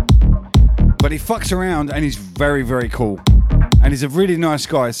 But he fucks around and he's very, very cool. And he's a really nice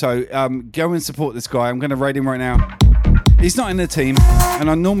guy. So go and support this guy. I'm gonna raid him right now. He's not in the team, and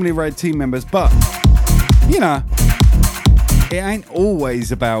I normally raid team members, but you know, it ain't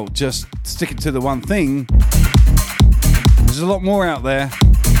always about just sticking to the one thing. There's a lot more out there,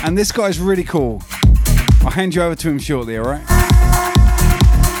 and this guy's really cool. I'll hand you over to him shortly, alright?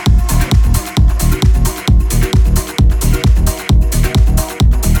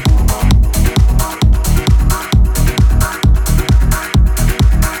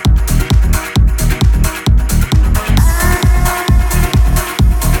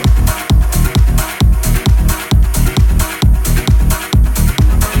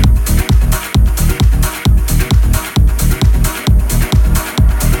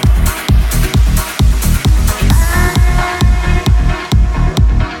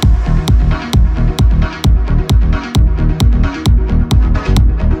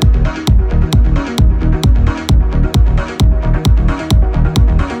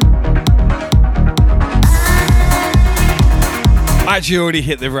 I actually already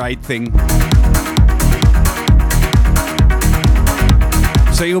hit the raid thing.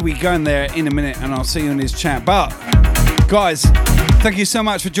 So you'll be going there in a minute and I'll see you in his chat. But, guys, thank you so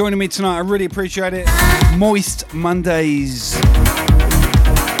much for joining me tonight. I really appreciate it. Moist Mondays.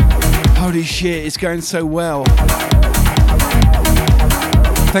 Holy shit, it's going so well.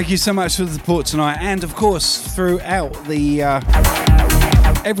 Thank you so much for the support tonight. And, of course, throughout the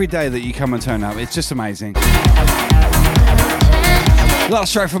every day that you come and turn up. It's just amazing.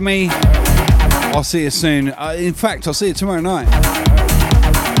 Last track from me. I'll see you soon. In fact, I'll see you tomorrow night.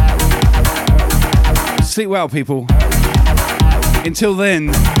 Sleep well, people. Until then,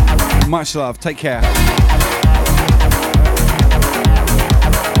 much love. Take care.